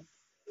 Mm-hmm.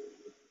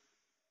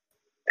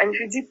 And if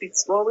you deep it,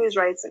 we're always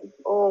writing,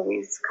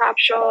 always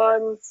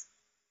captions,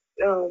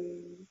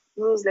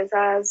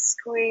 newsletters,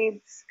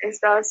 scripts,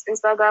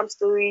 Instagram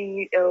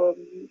story,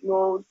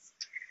 notes,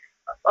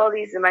 all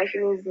these in my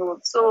feelings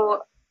notes.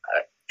 So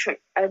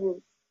I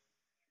mean,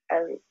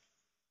 I mean,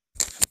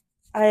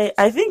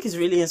 I think it's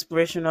really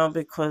inspirational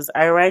because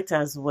I write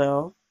as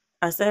well.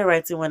 I started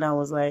writing when I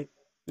was like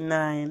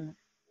 9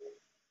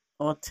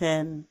 or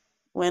 10,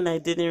 when I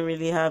didn't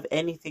really have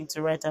anything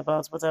to write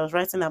about, but I was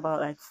writing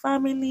about like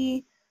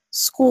family,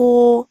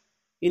 school,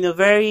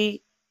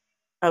 very,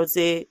 I would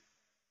say,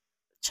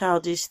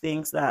 childish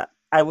things that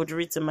I would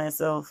read to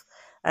myself.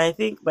 I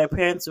think my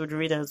parents would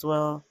read as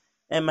well,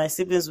 and my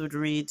siblings would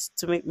read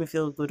to make me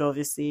feel good,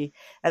 obviously.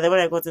 And then when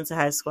I got into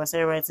high school, I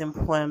started writing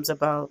poems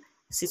about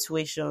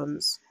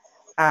situations,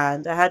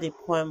 and I had a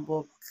poem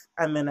book,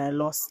 and then I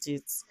lost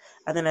it.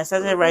 And then I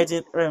started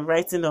mhm,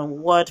 writing on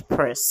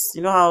WordPress.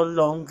 You know how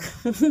long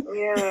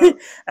yeah,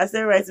 I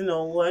started writing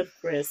on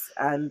WordPress,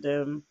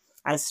 and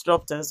I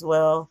stopped as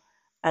well.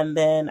 And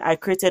then I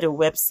created a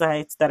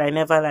website that I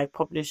never like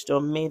published or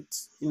made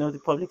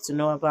the public to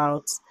know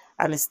about,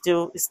 and it's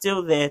still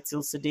there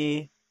till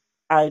today.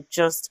 I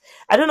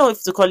don't know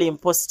if to call it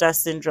imposter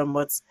syndrome,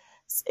 but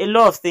a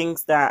lot of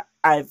things that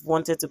I've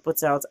wanted to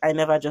put out, I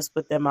never just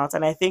put them out.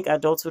 And I think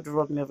adulthood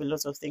robbed me of a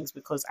lot of things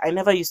because I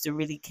never used to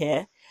really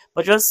care.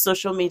 But just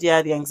social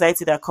media, the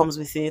anxiety that comes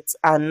with it,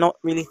 and not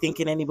really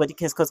thinking anybody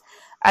cares, because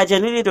I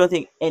genuinely don't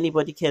think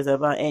anybody cares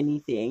about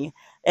anything.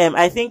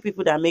 I think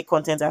people that make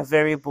content are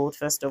very bold,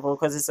 first of all,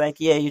 because it's like,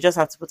 yeah, you just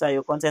have to put out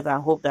your content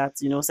and hope that,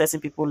 certain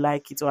people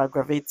like it or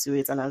aggravate to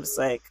it. And I'm just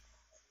like,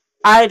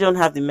 I don't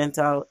have the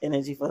mental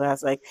energy for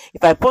that. Like,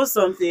 if I post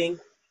something,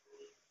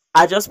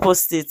 I just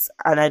post it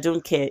and I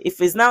don't care. If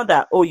it's now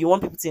that, oh, you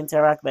want people to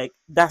interact, like,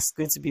 that's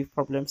going to be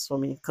problems for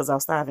me because I'll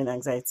start having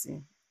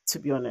anxiety, to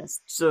be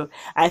honest. So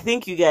I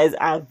think you guys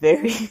are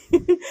very,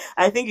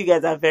 I think you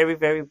guys are very,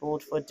 very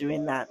bold for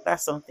doing that.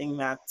 That's something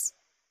that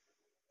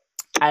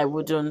I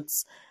wouldn't.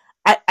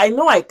 I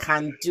know I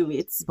can do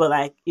it, but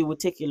like it would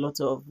take a lot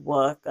of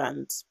work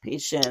and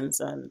patience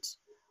and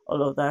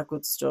all of that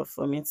good stuff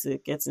for me to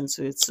get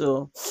into it.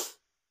 So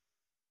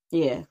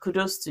yeah,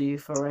 kudos to you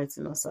for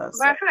writing us but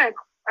as. I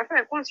feel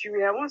like once you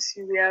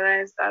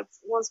realize that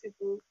once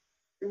people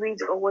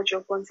read or watch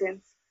your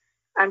content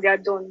and they are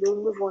done, they'll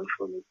move on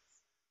from it.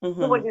 Mm-hmm.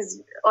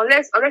 Nobody's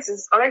unless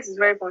it's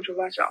very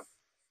controversial.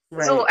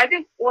 So Right. I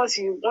think once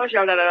you have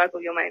that out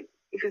of your mind,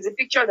 if it's a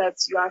picture that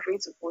you are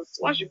afraid to post,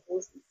 once Mm-hmm. you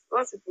post it,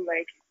 once people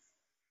like it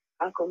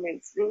and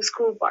comment, they will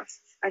scroll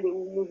past and they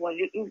will move on.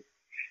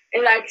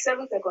 In like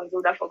 7 seconds, they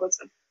would have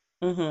forgotten.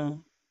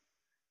 Mm-hmm.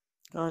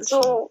 Gotcha.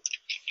 So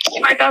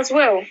you might as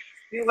well.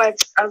 You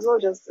might as well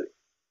just do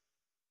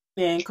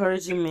Yeah,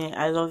 encouraging me.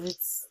 I love it,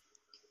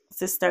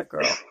 sister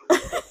girl.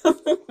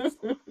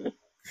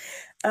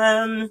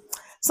 um,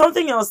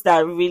 Something else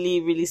that really,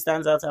 really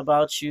stands out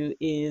about you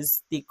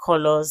is the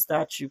colors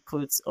that you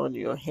put on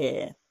your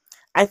hair.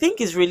 I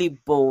think it's really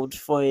bold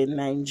for a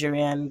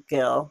Nigerian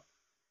girl.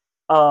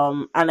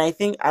 And I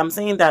think I'm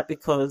saying that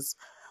because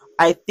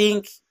I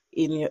think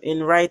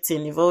in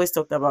writing you've always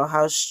talked about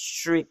how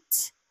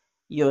strict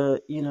your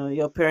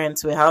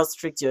parents were, how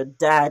strict your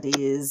dad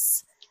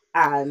is,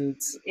 and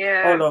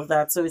Yeah. all of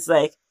that. So it's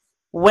like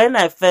when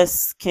I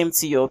first came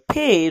to your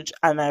page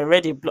and I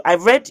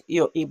read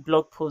your a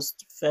blog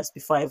post first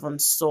before I even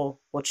saw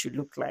what you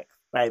look like.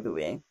 By the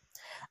way,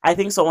 I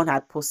think someone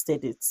had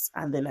posted it,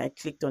 and then I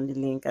clicked on the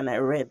link and I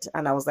read,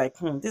 and I was like,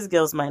 this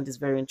girl's mind is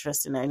very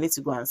interesting. I need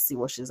to go and see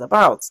what she's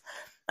about.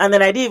 And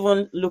then I didn't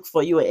even look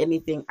for you or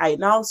anything. I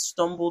now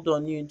stumbled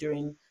on you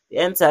during the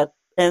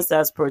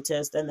NSAS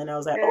protest, and then I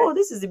was like, Yeah. oh,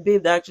 this is the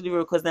babe that actually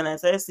wrote. Because then I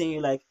started seeing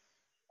you like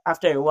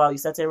after a while, you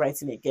started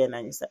writing again,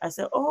 and I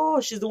said,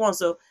 oh, she's the one.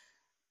 So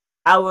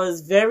I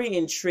was very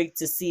intrigued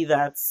to see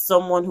that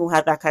someone who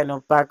had that kind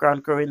of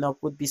background growing up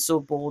would be so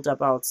bold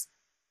about,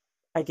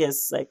 I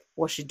guess, like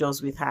what she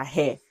does with her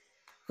hair,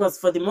 because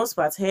for the most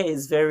part hair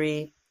is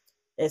very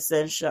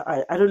essential.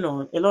 I don't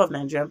know, a lot of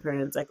Nigerian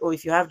parents like, oh,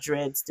 if you have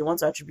dreads they want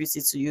to attribute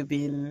it to you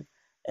being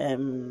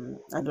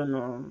I don't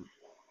know,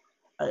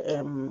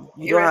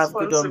 you don't have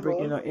good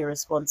upbringing Irresponsible. or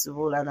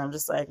irresponsible, and I'm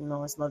just like,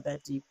 no, it's not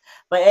that deep.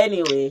 But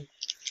anyway,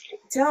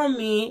 tell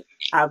me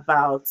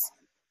about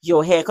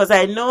your hair, because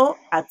I know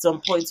at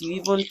some point you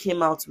even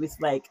came out with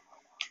like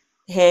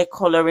hair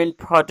coloring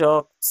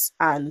products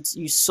and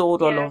you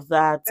sold all Yeah. of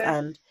that. Yeah.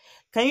 And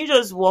can you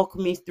just walk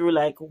me through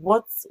like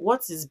what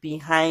is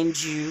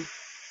behind you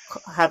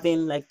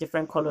having like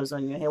different colors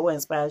on your hair? What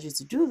inspires you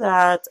to do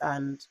that?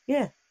 And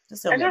yeah,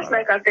 just tell I me just about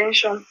like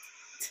attention.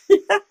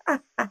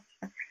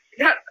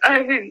 That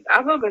I mean,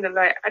 I'm not gonna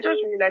lie. I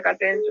just really like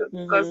attention that.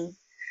 because Mm-hmm.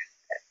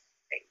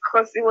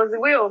 it was a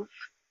way of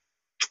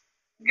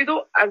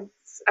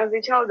as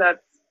a child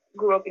that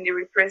grew up in a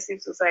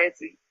repressive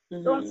society.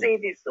 Don't Mm-hmm. say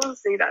this. Don't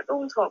say that.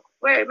 Don't talk.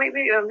 Where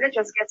maybe let's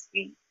just get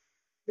feet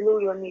below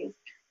your knees.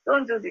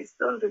 Don't do this.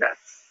 Don't do that.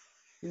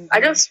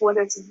 I Mm-hmm. just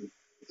wanted to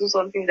do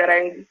something that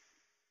I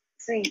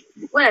see.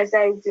 When I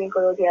started doing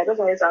color hair, I just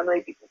wanted to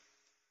annoy people.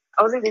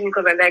 I wasn't doing it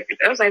because I liked it.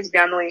 I just wanted to be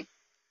annoying,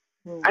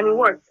 Oh and it wow.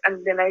 worked.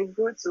 And then I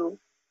grew to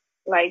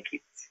like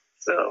it.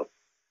 So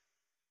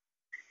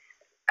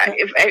Ca-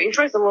 if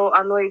first of all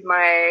annoyed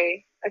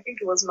I think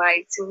it was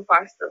my team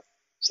pastor.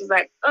 She's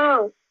like,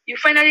 "Oh, you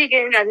finally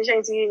getting admission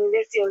into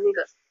University of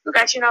Lagos. Look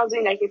at you now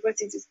doing like a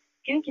prostitute.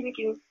 Can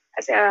you?"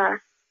 I said, uh,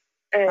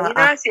 you uh,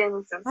 never see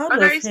anything. how does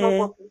Ordinary small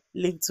hair purple.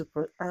 link to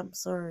I'm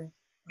sorry.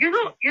 You Okay.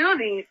 know,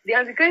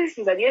 the crazy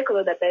thing that the hair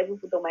color that I even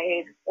put on my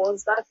head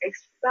was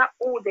that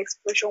old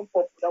expression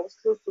purple that was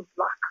close to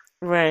black.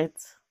 Right.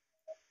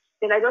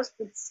 Then I just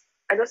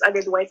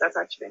added white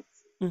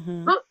attachments.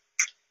 Mm-hmm. Not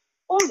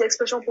old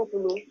expression purple,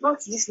 no, not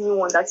this new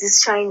one that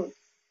is shiny.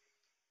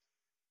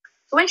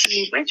 So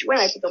when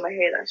I put on my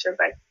head and she was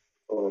like,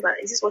 "Oh, that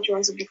is this what you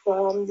want to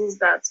become? This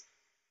that."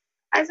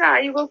 I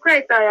said, "You go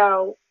cry,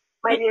 Taya,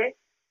 my dear.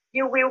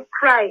 You will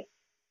cry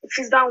if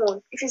it's that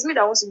one. If it's me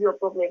that wants to be your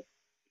problem,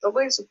 you're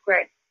going to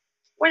cry."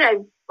 When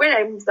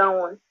I moved that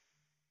one,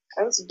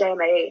 I went to dye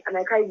my hair and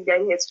I carried the dye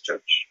hair to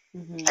church.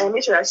 And I Mm-hmm.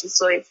 made sure that she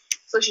saw it,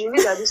 so she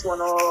knew that this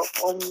one or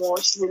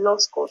more she's a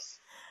lost cause.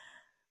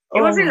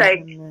 It Oh wasn't my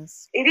like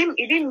goodness. it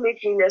didn't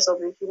make me less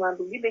of a human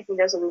being. It didn't make me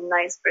less of a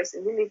nice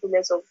person. It didn't make me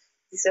less of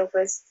the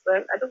selfless.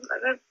 I don't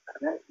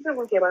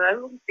even care about it. I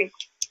don't think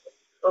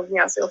of me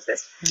as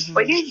selfless.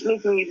 But it Mm-hmm. didn't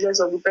make me less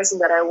of the person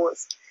that I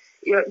was.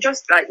 You're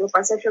just like your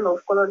perception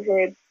of colored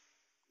haired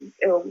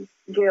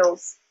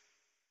girls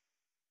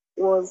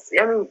was,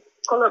 I mean,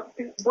 color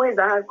boys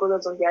that had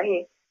colors on their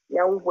hair,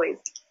 Yahoo boys.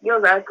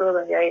 Girls that had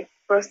colors on their hair,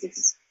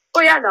 prostitutes.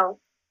 Oh yeah, now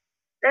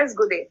let's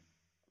go there.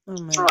 Oh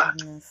my So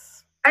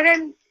goodness. and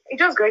then it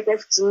just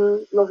graduated to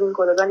me loving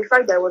colors, and the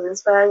fact that I was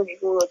inspiring a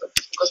whole lot of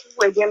people because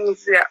people were getting me to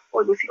say,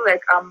 oh, they feel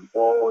like I'm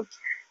bold,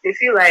 they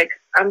feel like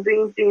I'm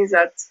doing things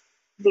that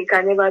they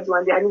can never do,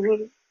 and they are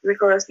living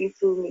rigorously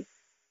through me.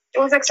 It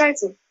was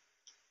exciting.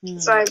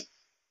 So Mm.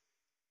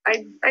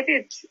 I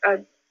did.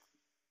 I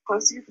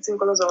continued putting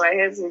colors on my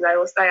head till I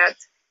was tired.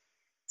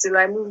 Till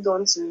I moved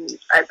on to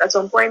at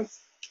some point,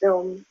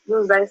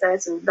 those that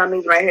started to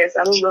damage my hair.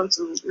 So I moved on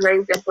to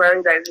very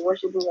temporary, that is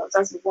washable ones.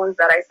 That's the ones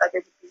that I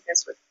started the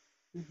business with.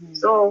 Mm-hmm.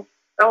 So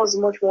that was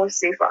much more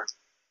safer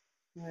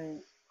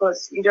Right.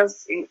 because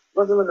it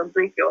wasn't going to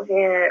break your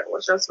hair. It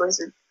was just going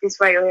to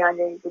beautify your hair and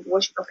then you could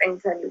wash it off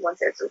anytime you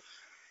wanted to.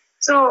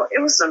 So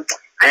it was some.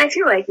 And I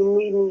feel like it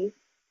made me,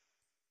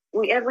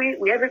 with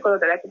every color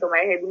that I put on my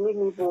head, it made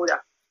me bolder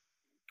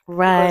because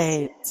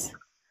Right.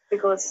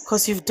 because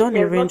Because you've done a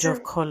there's range of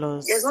nothing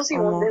colors.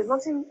 Almost. there's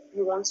nothing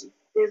you want to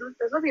there's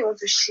nothing you want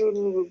to shame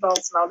me about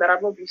now that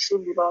I've not been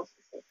shamed about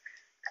before.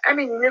 I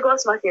mean, in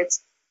Lagos market,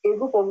 a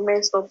group of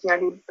men stopped me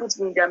and they put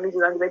me in their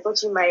middle and they were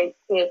touching my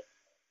hair.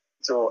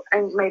 So,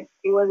 and my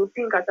it was a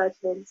pink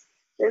attachment.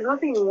 There's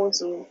nothing you want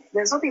to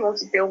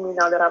tell me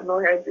now that I've not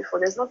heard before.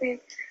 There's nothing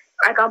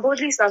I can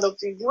boldly stand up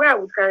to you. The way I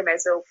would carry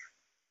myself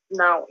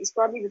now is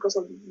probably because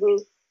of the way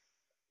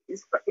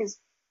is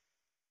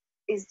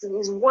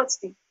is what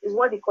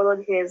the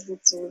colored hairs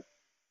did to me.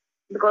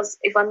 Because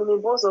if I'm in a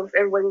bus of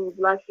everybody with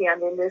black hair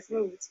and then there's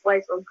me with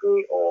white or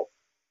grey or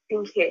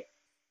pink hair,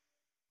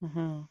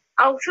 Hmm.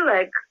 I'll feel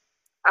like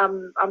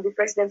I'm the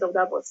president of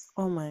that bus.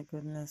 Oh my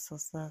goodness,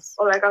 what's that?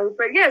 Or like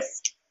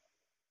yes,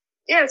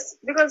 yes,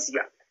 because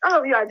all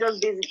of you are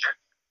just basic.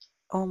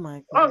 Oh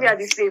my All of you are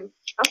the goodness. same.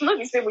 I'm not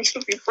the same with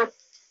you people.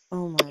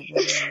 Oh my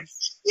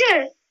goodness.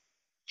 Yeah.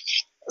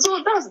 So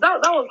that was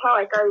how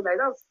I carried my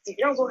that's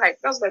what I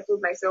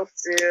told myself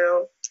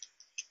till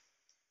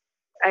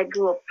I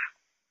grew up.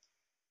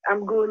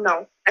 I'm grown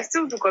now. I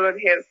still do colored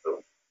hair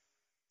so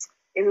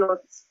a lot.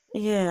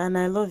 Yeah, and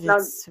I love it, Now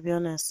to be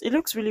honest. It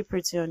looks really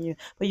pretty on you.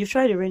 But you've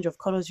tried a range of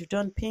colors. You've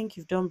done pink,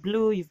 you've done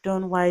blue, you've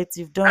done white,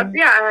 you've done.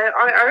 yeah,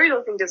 I really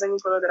don't think there's any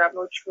color that I've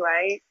not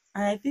tried.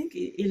 And I think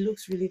it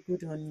looks really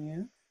good on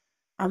you.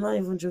 I'm not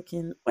even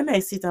joking. When I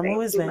see it, I'm Thank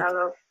always you, my like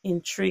love.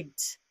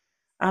 intrigued.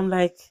 I'm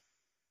like,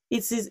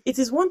 it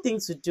is one thing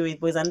to do it,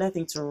 but it's another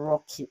thing to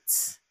rock it.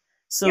 Yes,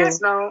 So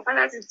now I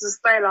like it to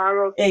style and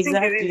rock. You think it's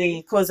exactly,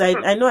 easy? because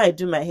I know I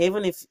do my hair,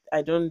 even if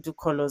I don't do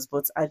colors,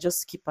 but I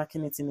just keep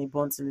packing it in a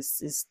bun till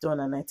it's done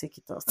and I take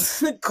it out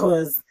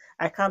because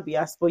I can't be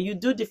asked. But you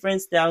do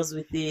different styles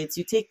with it.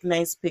 You take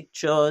nice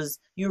pictures.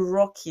 You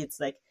rock it.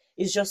 Like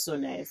it's just so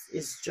nice.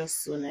 It's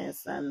just so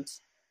nice. And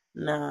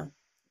nah,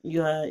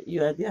 you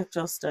are the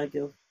actual star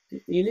girl.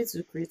 You need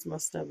to create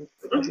master book.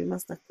 I'll be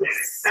master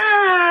class.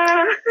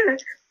 Ah,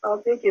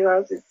 I'll think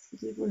about it.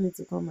 People need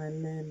to come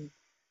and learn.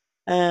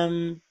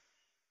 Um,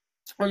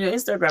 on your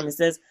Instagram, it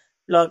says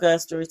blogger,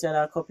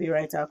 storyteller,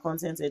 copywriter,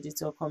 content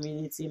editor,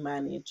 community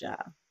manager.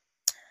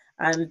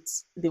 And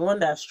the one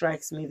that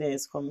strikes me there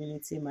is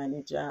community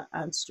manager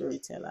and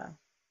storyteller.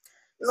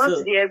 Not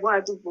So the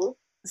Egbo.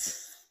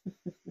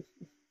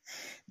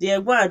 the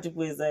Egbo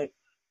Adubo is like,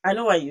 I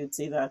know why you'd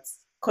say that.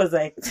 Because,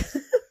 like,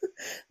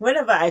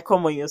 whenever I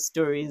come on your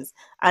stories,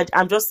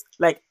 I'm just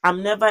like,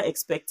 I'm never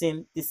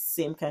expecting the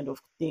same kind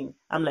of thing.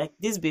 I'm like,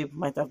 this babe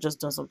might have just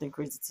done something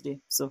crazy today.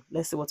 So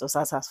let's see what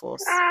Osas has for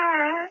us.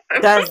 Ah.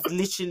 That's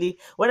literally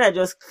when I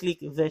just click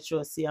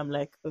virtual see, I'm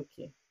like,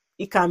 okay,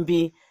 it can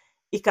be,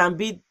 it can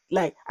be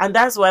like, and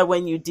that's why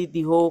when you did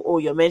the whole, oh,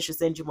 your men should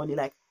send you money,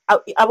 like,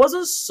 I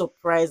wasn't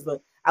surprised,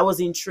 but I was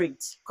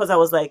intrigued because I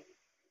was like,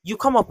 you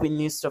come up with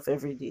new stuff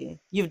every day.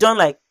 You've done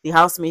like the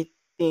housemate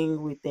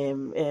thing with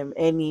them,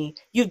 any,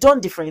 you've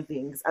done different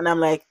things, and I'm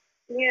like,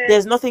 Yeah.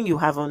 there's nothing you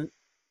haven't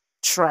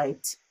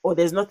tried, or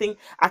there's nothing.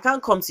 I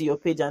can't come to your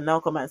page and now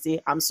come and say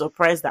I'm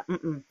surprised that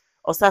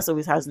Osas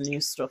always has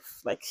new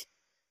stuff. Like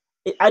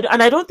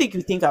and I don't think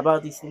you think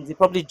about these things. They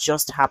probably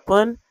just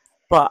happen,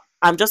 but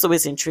I'm just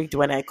always intrigued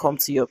when I come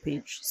to your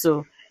page.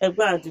 So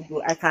Egbo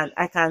Adugo,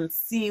 I can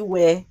see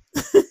where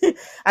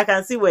I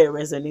can see where it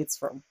resonates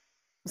from.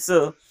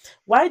 So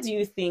why do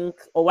you think,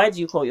 or why do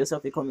you call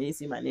yourself a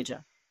community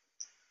manager?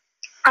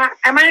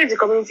 I manage a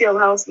community of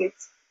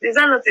housemates. Is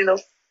that not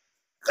enough?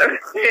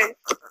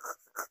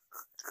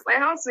 My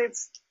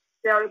housemates,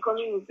 they are a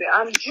community.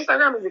 And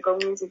Instagram is a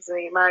community to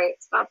me. My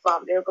Snap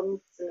farm, they're a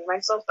community to me. My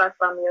soft start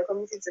family, they're a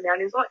community to me.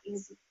 And it's not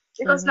easy.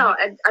 Because Mm-hmm. now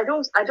I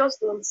don't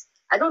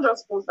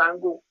just post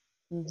and go.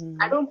 I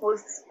Mm-hmm. don't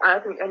post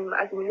and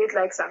accumulate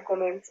likes and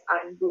comments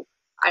and go.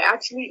 I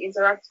actually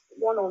interact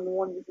one on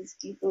one with these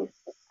people.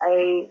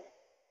 I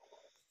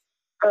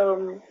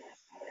um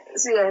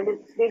see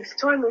they've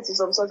turned me to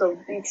some sort of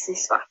big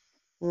sister.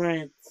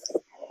 Right.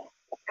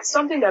 It's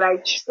something that I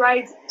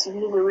tried to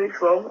move away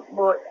from,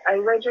 but I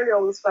eventually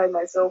always find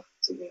myself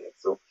doing it.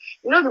 So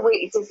you know the way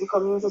it takes the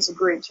community to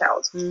grow a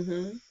child.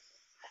 Mm-hmm.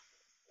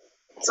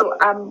 So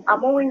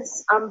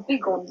I'm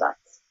big on that.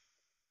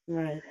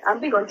 Right. I'm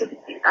big on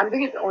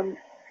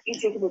it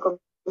taking the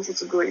community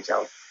to grow a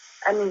child.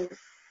 I mean,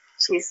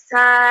 chase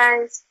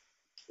ties,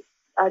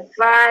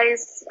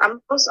 advice.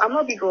 I'm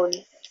not big on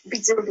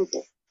beating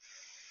people.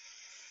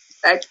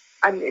 Like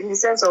I'm in the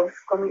sense of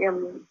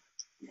community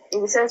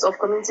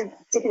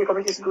taking the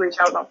community to grow a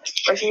child now.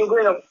 But when you're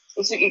growing up,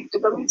 the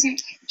community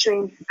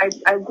trained.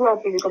 I grew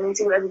up in the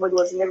community where everybody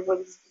was in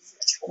everybody's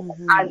business.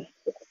 Mm-hmm. And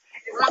the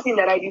one thing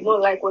that I did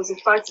not like was the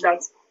fact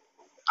that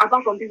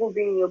apart from people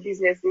being in your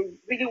business, they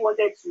really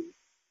wanted to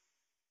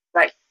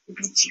like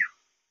beat you.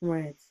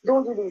 Right.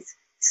 Don't do this.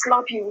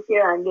 Slap you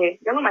here and there.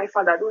 You're not my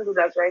father. Don't do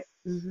that, right?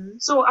 Mm-hmm.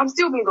 So I'm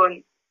still big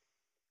on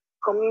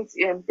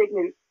community and taking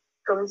the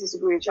community to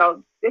grow a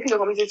child, making the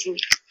community to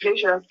make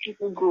sure that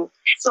people grow.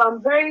 So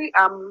I'm very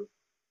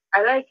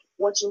I like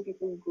watching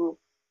people grow.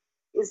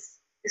 It's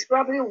It's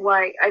probably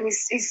why, and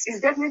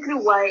it's definitely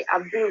why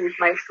I've been with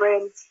my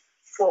friends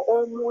for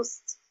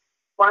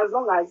as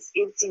long as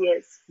 8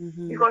 years.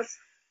 Mm-hmm.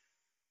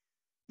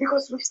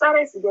 Because we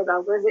started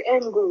together. There's the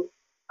end goal.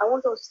 I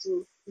want us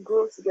to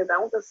grow together. I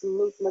want us to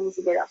make money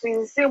together. So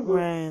it's the same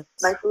with Right.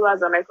 my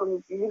followers and my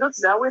community. You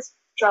notice I always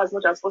try as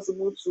much as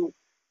possible to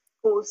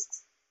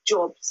post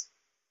jobs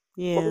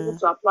for people Yeah.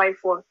 to apply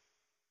for.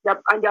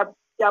 And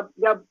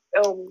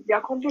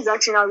their companies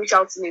actually now reach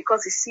out to me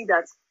because they see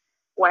that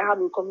I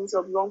have a community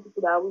of young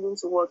people that are willing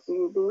to work.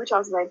 So they reach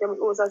out to me and tell me,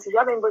 oh, so if you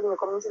have anybody in the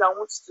community that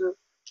wants to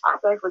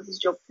apply for this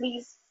job,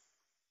 please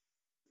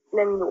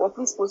let me know, or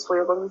please post for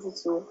your community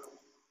to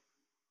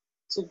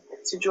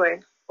to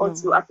join or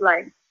to Mm-hmm.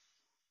 apply.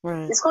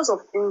 Right. It's because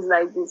of things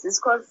like this. It's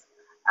because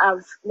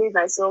I've made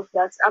myself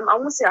that I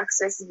won't say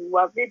accessible.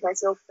 But I've made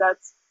myself that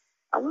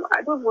I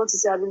don't want to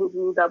say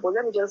available either, but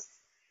let me just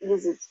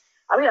use it.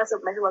 I made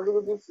myself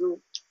available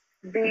to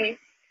be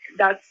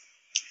that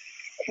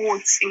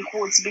quotes in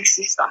quotes big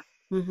sister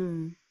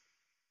Mm-hmm.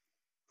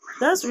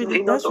 to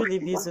a lot That's of really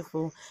people.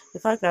 beautiful. The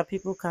fact that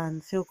people can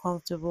feel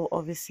comfortable,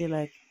 obviously,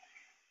 like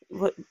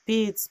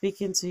be it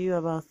speaking to you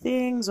about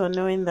things or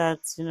knowing that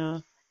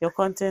your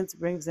content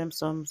brings them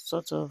some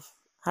sort of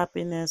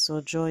happiness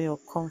or joy or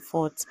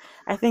comfort.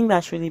 I think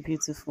that's really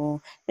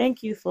beautiful.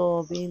 Thank you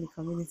for being the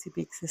community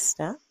big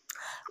sister.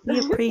 We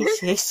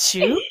appreciate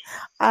you.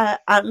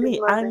 It's Me,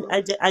 nothing.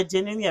 I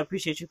genuinely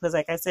appreciate you because,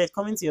 like I said,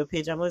 coming to your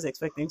page, I'm always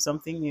expecting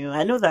something new.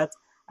 I know that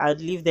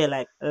I'd leave there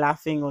like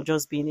laughing or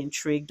just being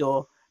intrigued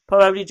or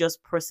probably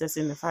just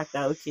processing the fact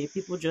that okay,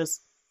 people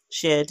just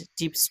shared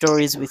deep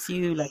stories with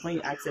you, like when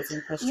you ask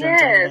certain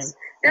questions and then Yes,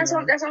 you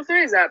know. there's some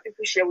stories that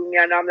people share with me,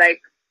 and I'm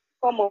like,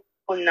 come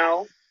on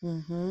now,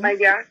 Mm-hmm. my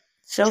dear,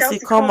 Chelsea,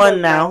 Chelsea, come come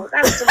on on now. now.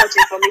 That's too much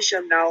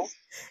information now.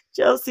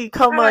 Chelsea,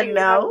 come How about on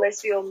you have now.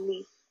 mercy on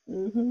me?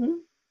 Mm-hmm.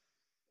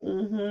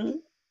 Mm-hmm.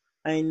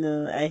 I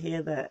know. I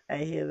hear that. I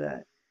hear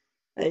that.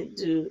 I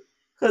do,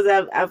 because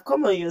I've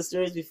come on your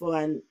stories before,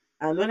 and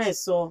when I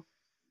saw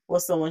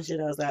what someone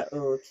shared, I was like,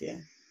 oh,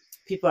 okay,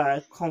 people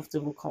are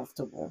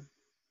comfortable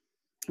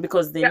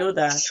because they Yeah, know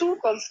that too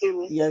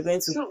comfortable, you're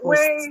going to too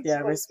post way too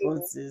their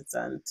comfortable. responses,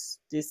 and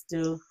they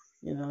still,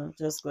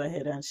 just go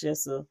ahead and share.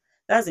 So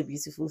that's a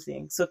beautiful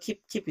thing. So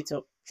keep it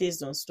up. Please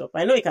don't stop.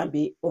 I know it can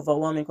be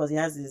overwhelming because it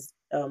has its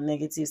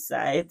negative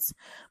sides,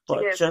 but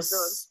Yes, it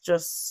does.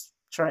 just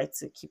try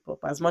to keep up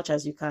as much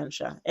as you can.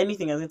 Sha.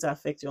 Anything that's going to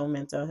affect your own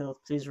mental health,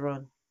 please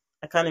run.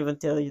 I can't even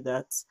tell you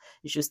that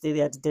you should stay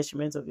there at the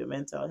detriment of your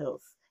mental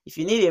health. If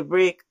you need a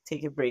break,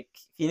 take a break.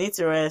 If you need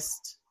to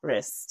rest,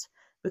 rest.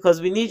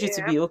 Because we need you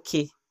to Yeah. be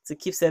okay to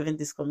keep serving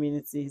this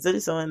community. It's only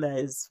someone that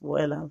is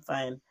well and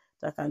fine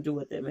that can do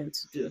what they're meant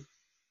to do.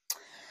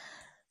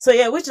 So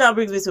yeah, which now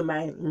brings me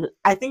to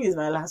I think is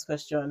my last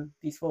question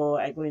before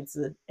I go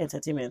into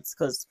entertainment,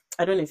 because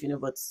I don't know if you know,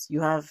 but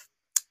you have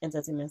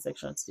entertainment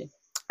section today.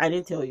 I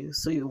didn't tell you,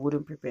 so you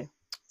wouldn't prepare.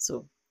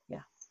 So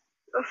yeah.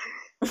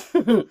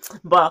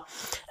 But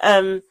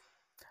um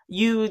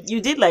you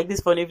did like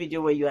this funny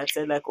video where you had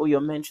said like, oh,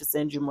 your men should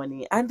send you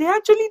money, and they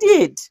actually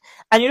did.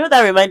 And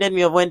that reminded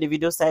me of when the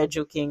video started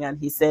joking, and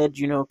he said,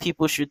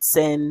 people should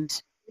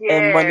send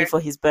money Yeah. for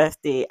his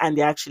birthday, and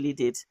they actually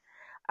did.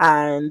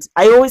 And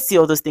I always see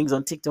all those things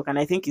on TikTok, and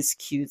I think it's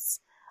cute.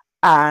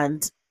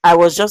 And I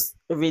was just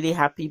really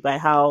happy by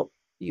how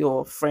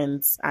your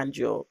friends and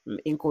your,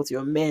 in quotes,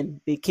 your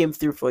men, they came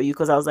through for you,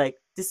 because I was like,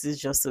 this is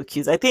just so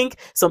cute. I think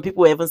some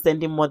people were even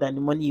sending more than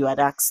the money you had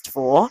asked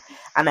for,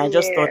 and I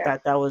just thought Yeah.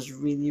 that that was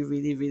really,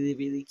 really, really,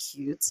 really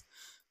cute.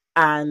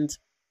 And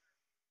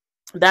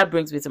that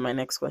brings me to my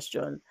next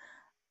question.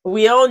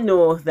 We all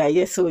know that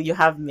yes, so you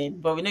have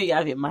men, but we know you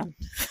have a man.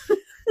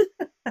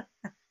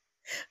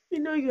 We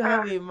know you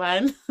have Ah. a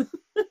man.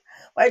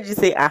 Why did you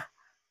say ah?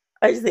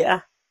 Why did you say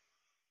ah?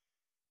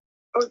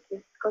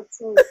 Okay.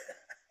 Continue.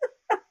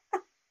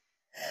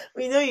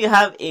 We know you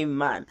have a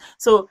man.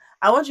 So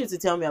I want you to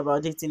tell me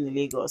about dating in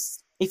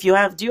Lagos. If you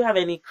have, do you have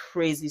any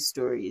crazy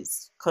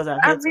stories? Because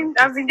I've heard some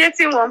I've crazy. been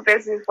dating one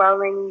person for how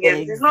many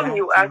years? It's not me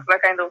you ask Exactly.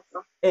 that kind of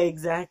stuff.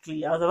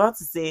 Exactly. I was about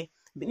to say,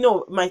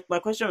 no, my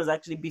question was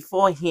actually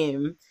before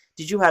him.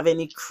 Did you have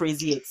any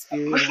crazy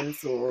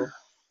experience or?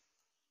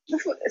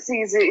 See,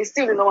 it's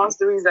still the normal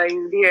stories that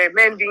you hear.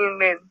 Men being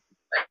men,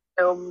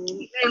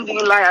 men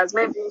being liars,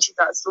 men being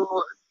cheaters.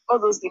 So all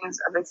those things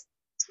I've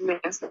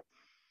experienced, and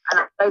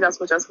I tried as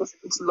much as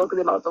possible to lock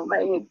them out of my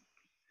head.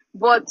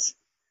 But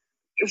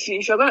if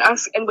you're going to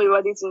ask anybody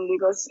about it in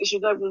Lagos, you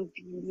should not even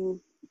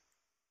be.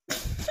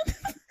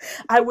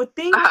 I would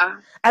think,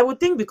 Ah,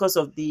 because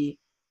of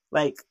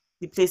like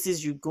the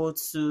places you go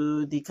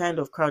to, the kind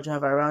of crowd you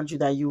have around you,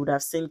 that you would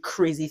have seen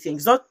crazy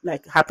things, not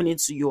like happening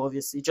to you,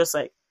 obviously, just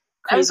like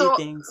and crazy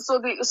things.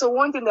 so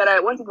one thing that I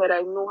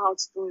know how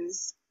to do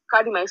is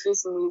carry my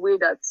face in a way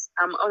that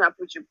I'm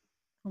unapproachable.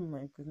 Oh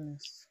my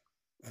goodness.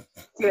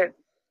 Yeah.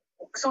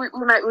 So with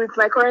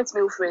my current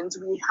male friends,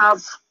 we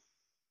have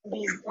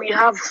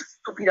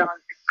stupid and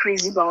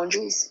crazy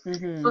boundaries.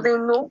 So Mm-hmm. they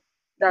know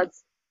that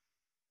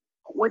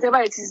whatever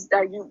it is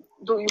that you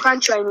do, you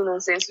can't try any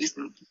nonsense with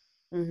me.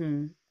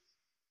 Mm-hmm.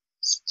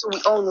 So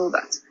we all know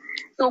that.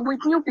 So with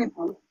new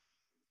people,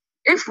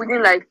 if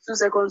within like 2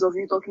 seconds of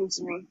you talking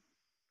to me,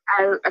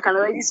 I can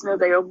already smell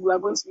that you are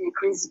going to be a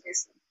crazy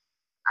person.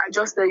 I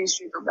just tell you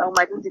straight up that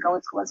I don't think I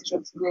want the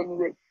conversation to go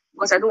anywhere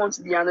because I don't want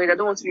to be annoyed. I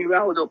don't want to be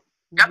riled up.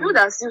 There are people Mm-hmm.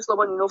 that are still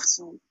stubborn enough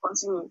to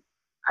continue,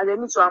 and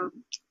then me too.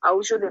 I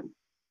will show them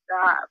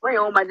that when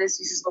your own madness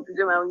used to stop, you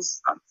do my own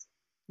start.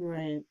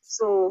 Right.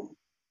 So,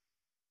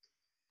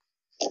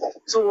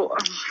 so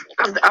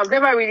I've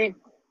never really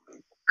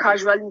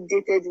casually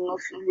dated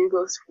enough in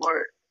Lagos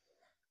for.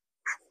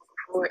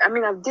 I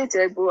mean, I've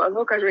dated, but I've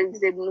not casually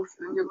dated enough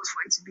in Lagos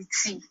for it to be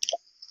tea.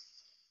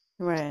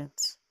 Right.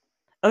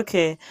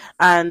 Okay,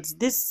 and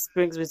this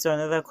brings me to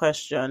another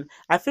question.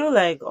 I feel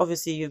like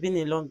obviously you've been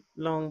in a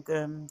long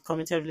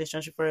committed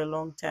relationship for a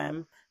long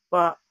time,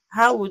 but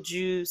how would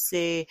you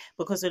say,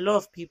 because a lot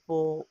of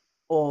people,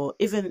 or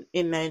even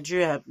in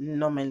Nigeria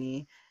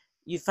normally,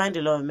 you find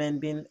a lot of men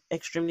being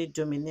extremely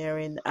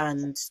domineering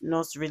and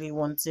not really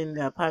wanting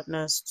their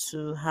partners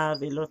to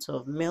have a lot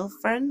of male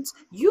friends.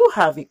 You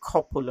have a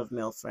couple of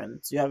male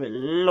friends. You have a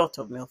lot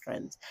of male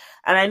friends,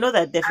 and I know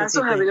that I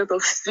also have definitely. a lot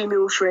of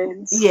female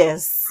friends.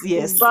 Yes,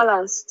 It's yes.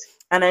 balanced.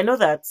 And I know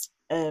that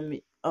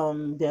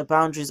there are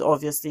boundaries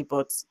obviously,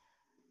 but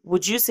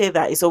would you say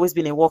that it's always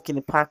been a walk in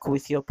the park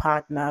with your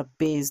partner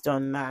based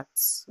on that?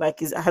 Like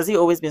has it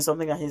always been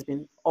something that he's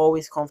been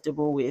always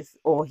comfortable with,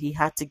 or he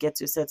had to get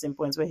to certain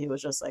points where he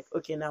was just like,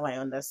 okay, now I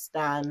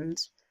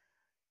understand.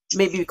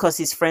 Maybe because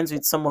he's friends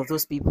with some of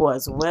those people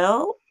as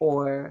well,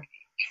 or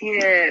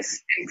Yes,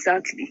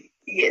 exactly.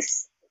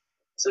 Yes.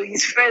 So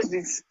he's friends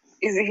with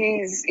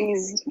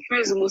he's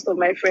friends with most of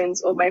my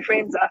friends, or my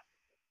friends are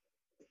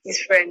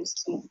his friends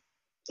too.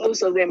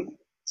 Most of them,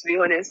 to be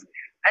honest.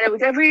 And then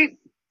with every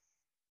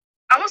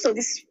and most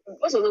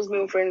of those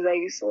male friends that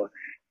you saw,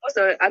 most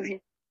of I've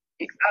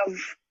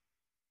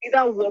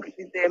either worked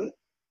with them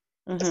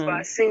as for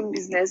our mm-hmm, same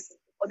business,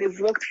 or they've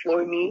worked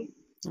for me,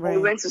 or we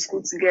right, went to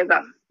school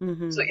together.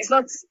 So mm-hmm, it's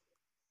not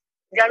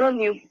they are not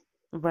new.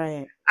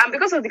 right, And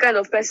because of the kind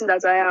of person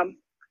that I am,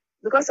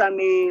 because I'm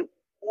a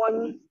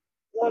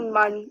one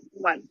man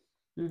woman.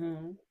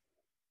 mm-hmm,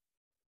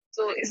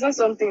 So it's not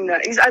something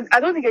that is. I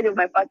don't think any of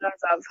my partners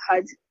have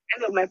had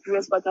any of my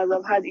previous partners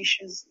have had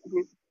issues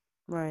with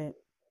right,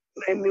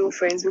 my male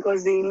friends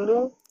because they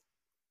know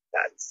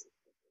that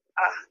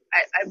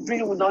I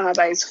really would not have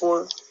eyes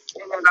for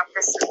any other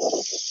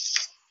person.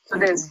 So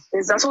okay,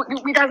 there's that. So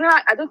it has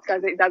never. I don't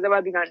think it has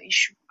ever been an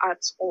issue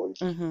at all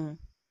mm-hmm.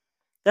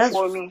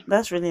 for That's me.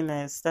 that's really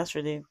nice. That's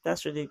really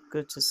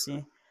good to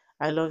see.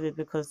 I love it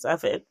because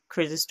I've heard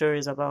crazy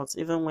stories about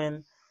even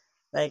when,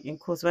 like in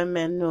quotes, when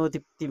men know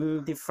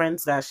the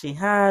friends that she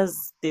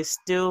has, they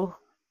still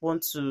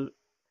want to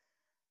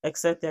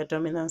accept their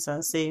dominance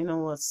and say, you know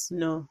what,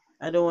 no,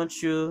 I don't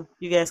want you.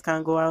 You guys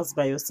can't go out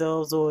by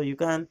yourselves, or you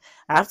can.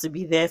 I have to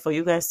be there for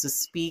you guys to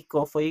speak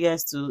or for you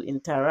guys to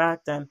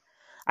interact. And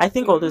I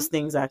think all Mm-hmm. those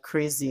things are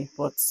crazy,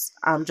 but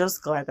I'm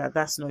just glad that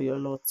that's not your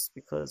lot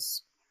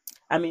because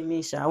I mean,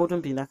 Nisha, I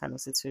wouldn't be in that kind of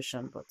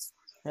situation, but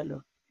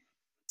hello.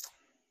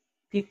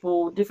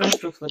 People, different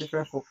strokes for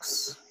different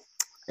folks,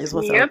 is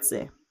what I would Yep.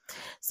 say.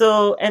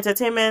 So,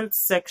 entertainment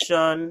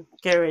section,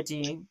 get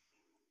ready.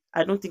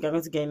 I don't think I'm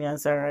going to get any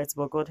answer right,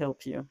 but God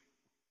help you.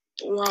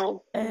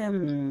 Wow.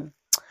 Um,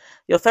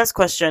 your first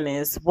question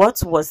is,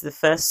 what was the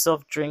first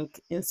soft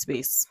drink in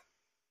space?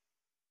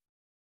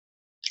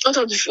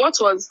 What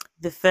was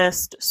The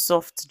first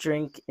soft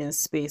drink in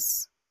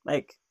space,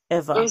 like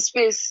in ever,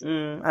 space?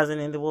 as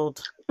in the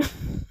world.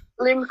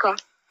 Limca.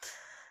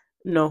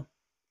 No,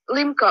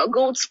 Limca.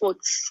 Gold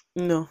spots.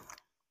 no.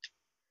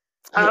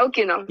 You,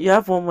 Okay now. you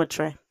have one more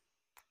try.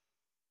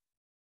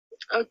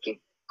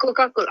 Okay.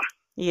 Coca-Cola.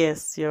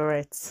 Yes, you're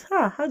right.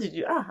 Ah, how did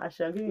you? Ah, I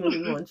shall give you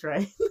only one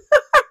try.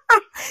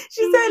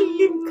 She said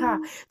Limca.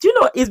 Do you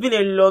know it's been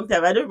a long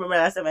time? I don't remember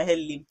last time I had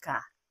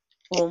Limca.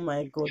 Oh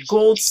my god,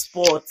 gold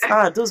spots.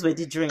 Ah, those were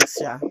the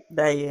drinks, yeah.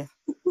 That year,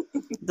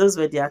 those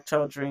were the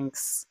actual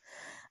drinks.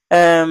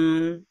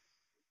 Um,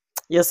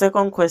 your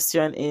second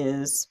question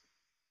is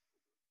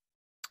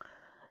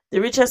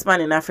the richest man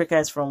in Africa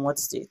is from what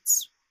state?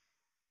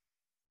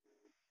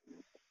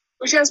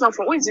 Richest man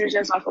from who is the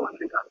richest man from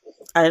Africa?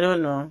 I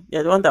don't know.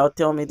 You're the one that will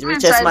tell me the Yes,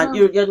 richest I man.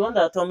 do. You're the one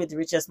that will tell me the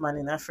richest man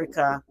in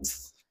Africa.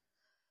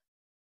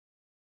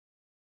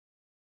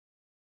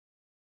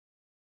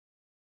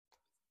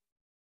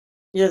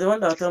 You're the one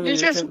that will tell me The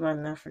the richest, richest man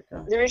in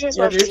Africa. the richest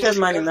You're man the from richest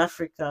man Africa. in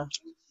Africa.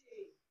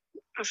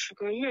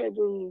 Africa, yeah, I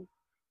don't know.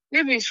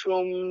 Maybe it's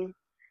from,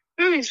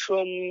 maybe it's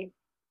from,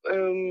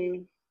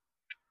 um,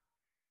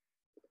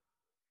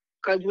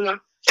 Kaduna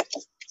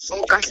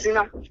or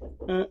Katsina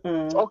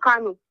Mm-mm. or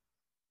Kano.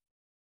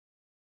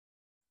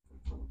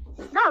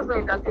 That's not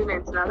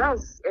entertainment now.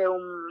 That's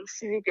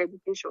civic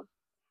education,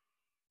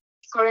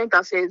 current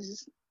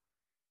affairs.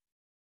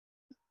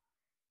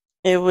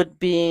 It would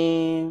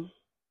be.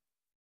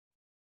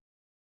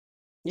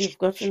 You've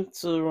gotten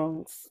two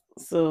wrongs.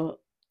 So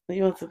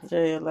you want to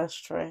try your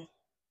last try?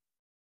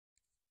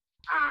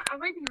 I've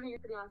already given you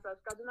three answers: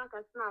 Kaduna,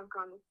 Katsina, and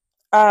Kano.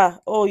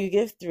 Oh, you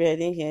gave three. I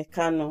didn't hear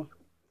Kano.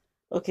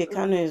 Okay,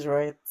 Kano is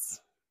right.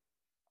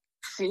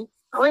 See,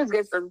 I always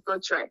get the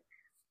third try.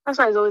 That's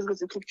why it's always good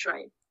to keep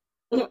trying.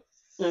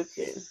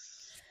 Okay.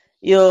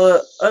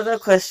 Your other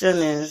question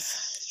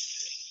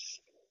is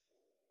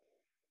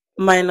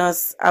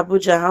minus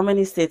Abuja, how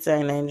many states are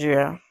in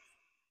Nigeria?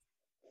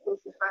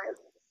 35,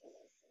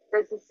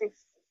 36.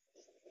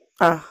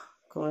 Ah,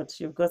 God,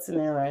 you've gotten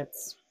it right.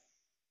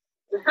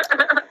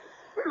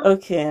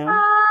 Okay.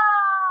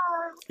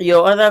 Ah,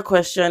 Your other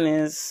question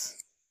is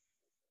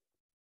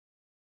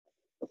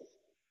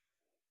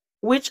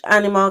which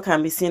animal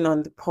can be seen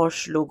on the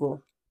Porsche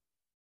logo?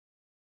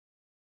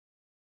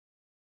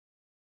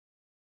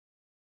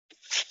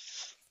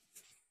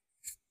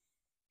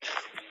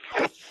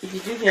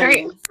 Did you hear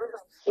great. me?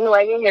 No,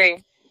 I didn't hear you.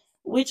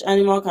 Which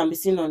animal can be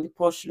seen on the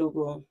Porsche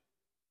logo?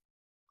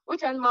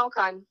 Which animal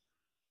can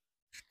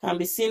Can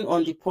be seen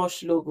on the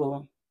Porsche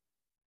logo.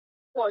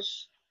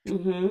 push?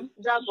 Mm-hmm.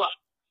 Jaguar.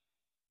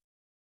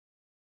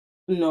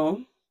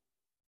 No.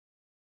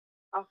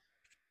 Ah,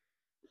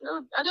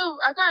 no, I don't.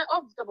 I can't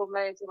off the top of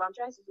my head. So I'm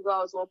trying to figure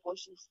out what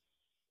push is.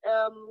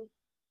 Um,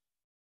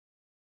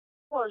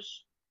 push.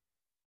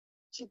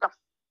 Cheetah.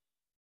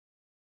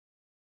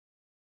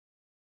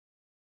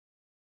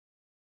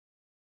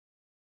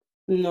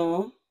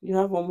 No. You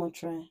have one more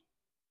try.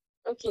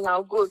 Okay,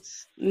 now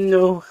goats.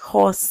 No.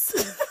 Horse.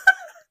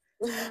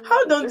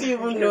 How don't you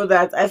even know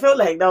that? I felt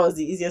like that was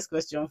the easiest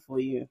question for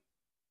you.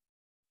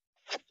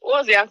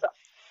 What's the answer?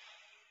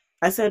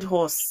 I said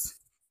horse.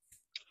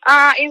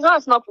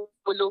 It's not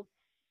polo.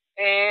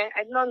 I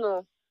don't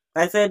know.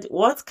 I said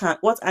what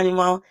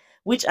animal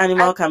which I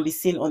animal can be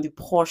seen on the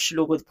Porsche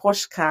logo? The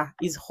Porsche car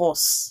is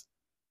horse.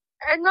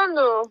 I don't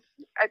know.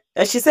 I,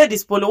 And she said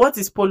it's polo. What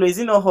is polo? Is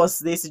it not horse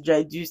they used to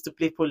drive used to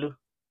play polo?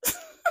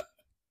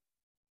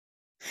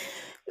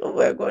 Oh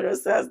my god,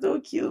 Osas,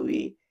 don't kill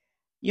me.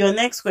 Your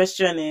next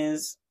question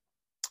is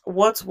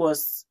what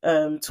was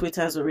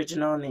Twitter's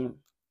original name?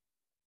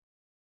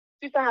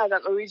 Twitter has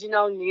an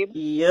original name.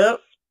 Yep.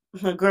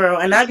 Girl,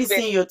 and I'll be Tweety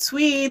Bird. seeing your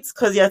tweets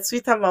because you're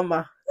Twitter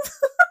mama.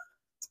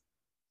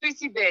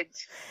 Tweety Bird.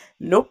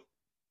 Nope.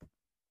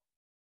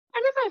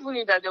 I never even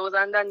knew that there was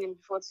another name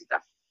before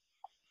Twitter.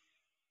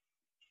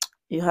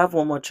 You have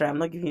one more try. I'm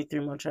not giving you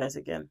three more tries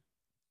again.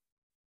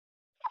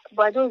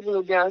 But I don't even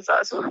know the answer.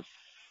 So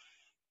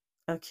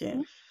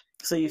Okay.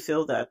 So you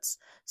feel that.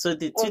 So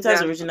the what's the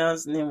Twitter's answer? original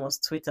name was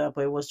Twitter,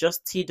 but it was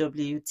just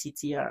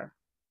TWTTR.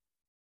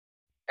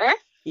 Eh?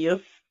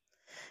 Yep.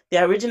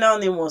 The original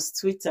name was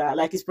Twitter,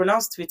 like it's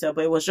pronounced Twitter,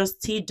 but it was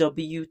just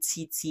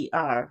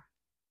TWTTR.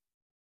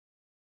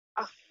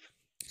 Ah,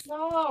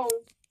 no.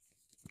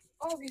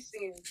 All these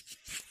things.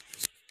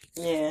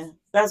 Yeah,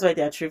 that's why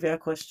they are trivia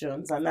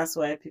questions, and that's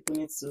why people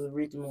need to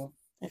read more.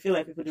 I feel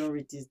like people don't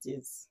read these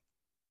days.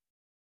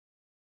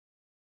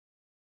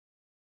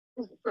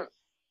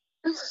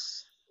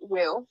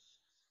 Well,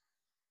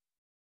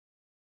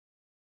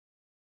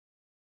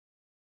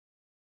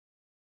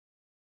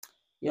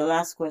 Your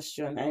last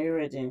question. Are you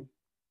ready?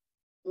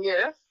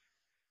 yeah.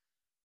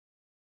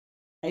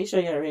 Are you sure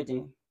you're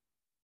ready?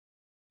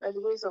 By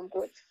the way, some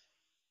good.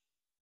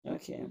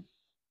 Okay.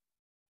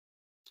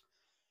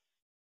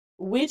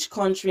 Which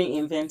country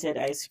invented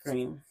ice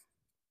cream?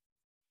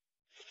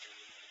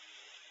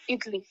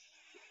 Italy.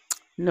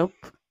 Nope.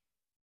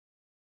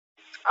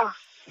 Ah.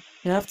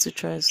 You have to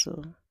try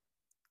so.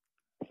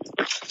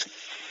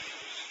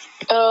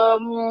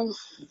 Um.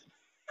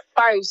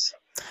 Paris.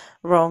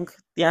 Wrong.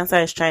 The answer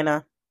is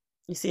China.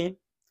 You see?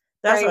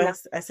 That's why China.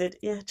 I said,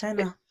 yeah,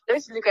 China.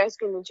 Let's look ice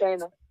cream in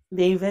China.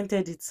 They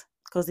invented it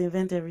because they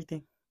invent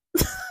everything.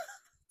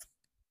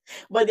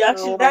 But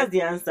No. that's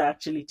the answer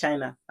actually,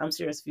 China. I'm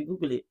serious. If you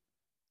Google it,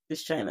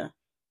 it's China.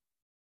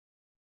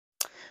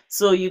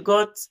 So you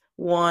got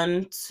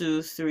one,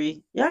 two,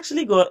 three. You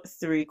actually got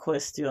three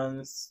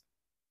questions.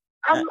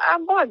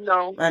 I'm bored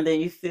now. And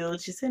then you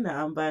failed. She said,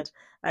 "Nah, I'm bad."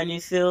 And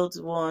you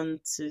failed one,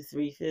 two,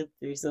 three, failed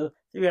three. So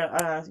three.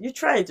 You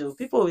tried though.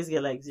 People always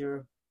get like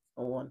zero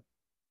or one.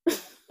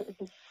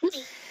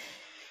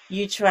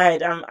 You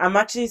tried. I'm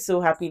actually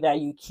so happy that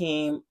you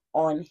came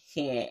on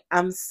here.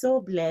 I'm so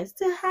blessed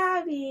to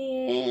have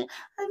you.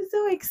 I'm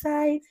so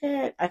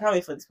excited. I can't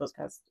wait for this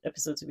podcast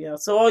episode to be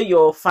out. So all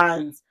your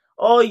fans,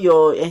 all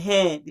your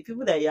the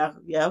people that you're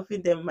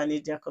helping them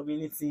manage their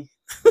community,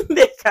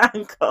 they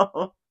can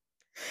come.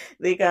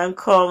 They can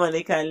come and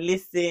they can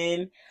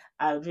listen.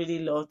 I really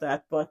love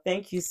that. But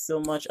thank you so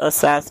much,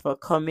 Osas, for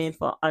coming,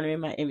 for honoring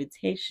my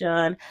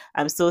invitation.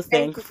 I'm so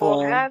Thank you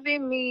for thankful.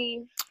 having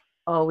me.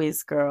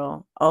 Always,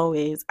 girl.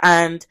 Always.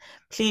 And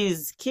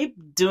please keep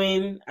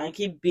doing and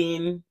keep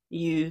being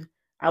you.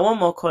 I want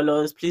more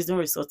colors. Please don't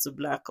resort to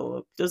black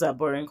or those are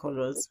boring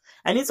colors.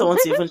 I need someone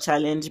to even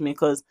challenge me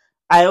because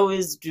I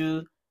always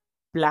do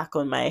black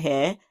on my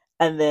hair.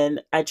 And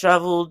then I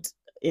traveled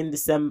in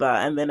December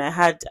and then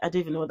I don't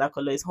even know what that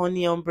color is.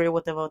 Honey ombre,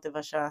 whatever,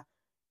 whatever. Sha.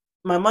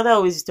 My mother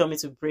always used to tell me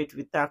to braid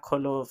with that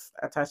color of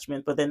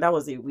attachment, but then that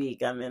was a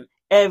wig and then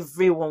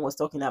everyone was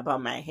talking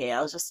about my hair.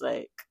 I was just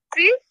like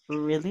See?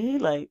 Really?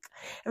 Like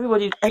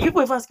everybody, and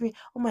people have asked me,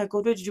 "Oh my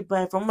god, where did you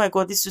buy it from? Oh my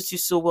god, this suits you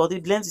so well.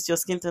 It blends with your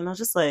skin tone." I was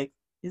just like,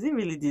 "Is it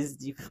really this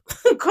deep?"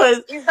 Because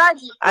Is that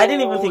deep? I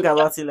didn't even think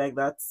about it like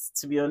that.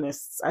 To be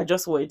honest, I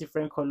just wore a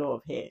different color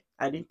of hair.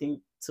 I didn't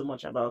think too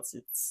much about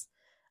it,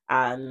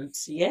 and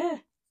yeah,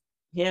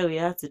 here we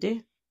are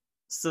today.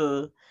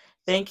 So,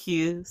 thank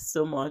you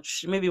so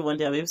much. Maybe one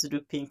day I'll be able to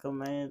do pink on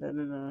my head. I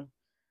don't know.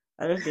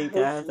 I don't think I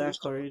have Hopefully. that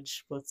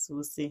courage, but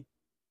we'll see.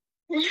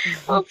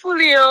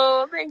 Hopefully,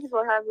 oh, thank you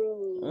for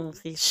having me.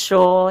 Okay,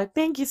 sure.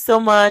 Thank you so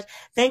much.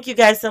 Thank you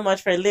guys so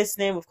much for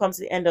listening. We've come to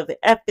the end of the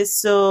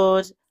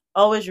episode.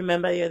 Always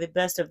remember you're the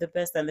best of the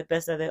best and the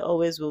best that there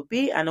always will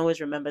be. And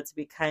always remember to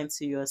be kind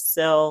to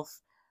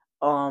yourself.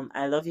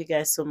 I love you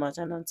guys so much.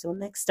 And until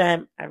next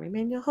time, I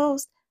remain your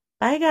host.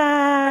 Bye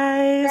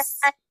guys.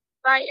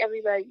 Bye,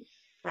 everybody.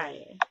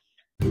 Bye.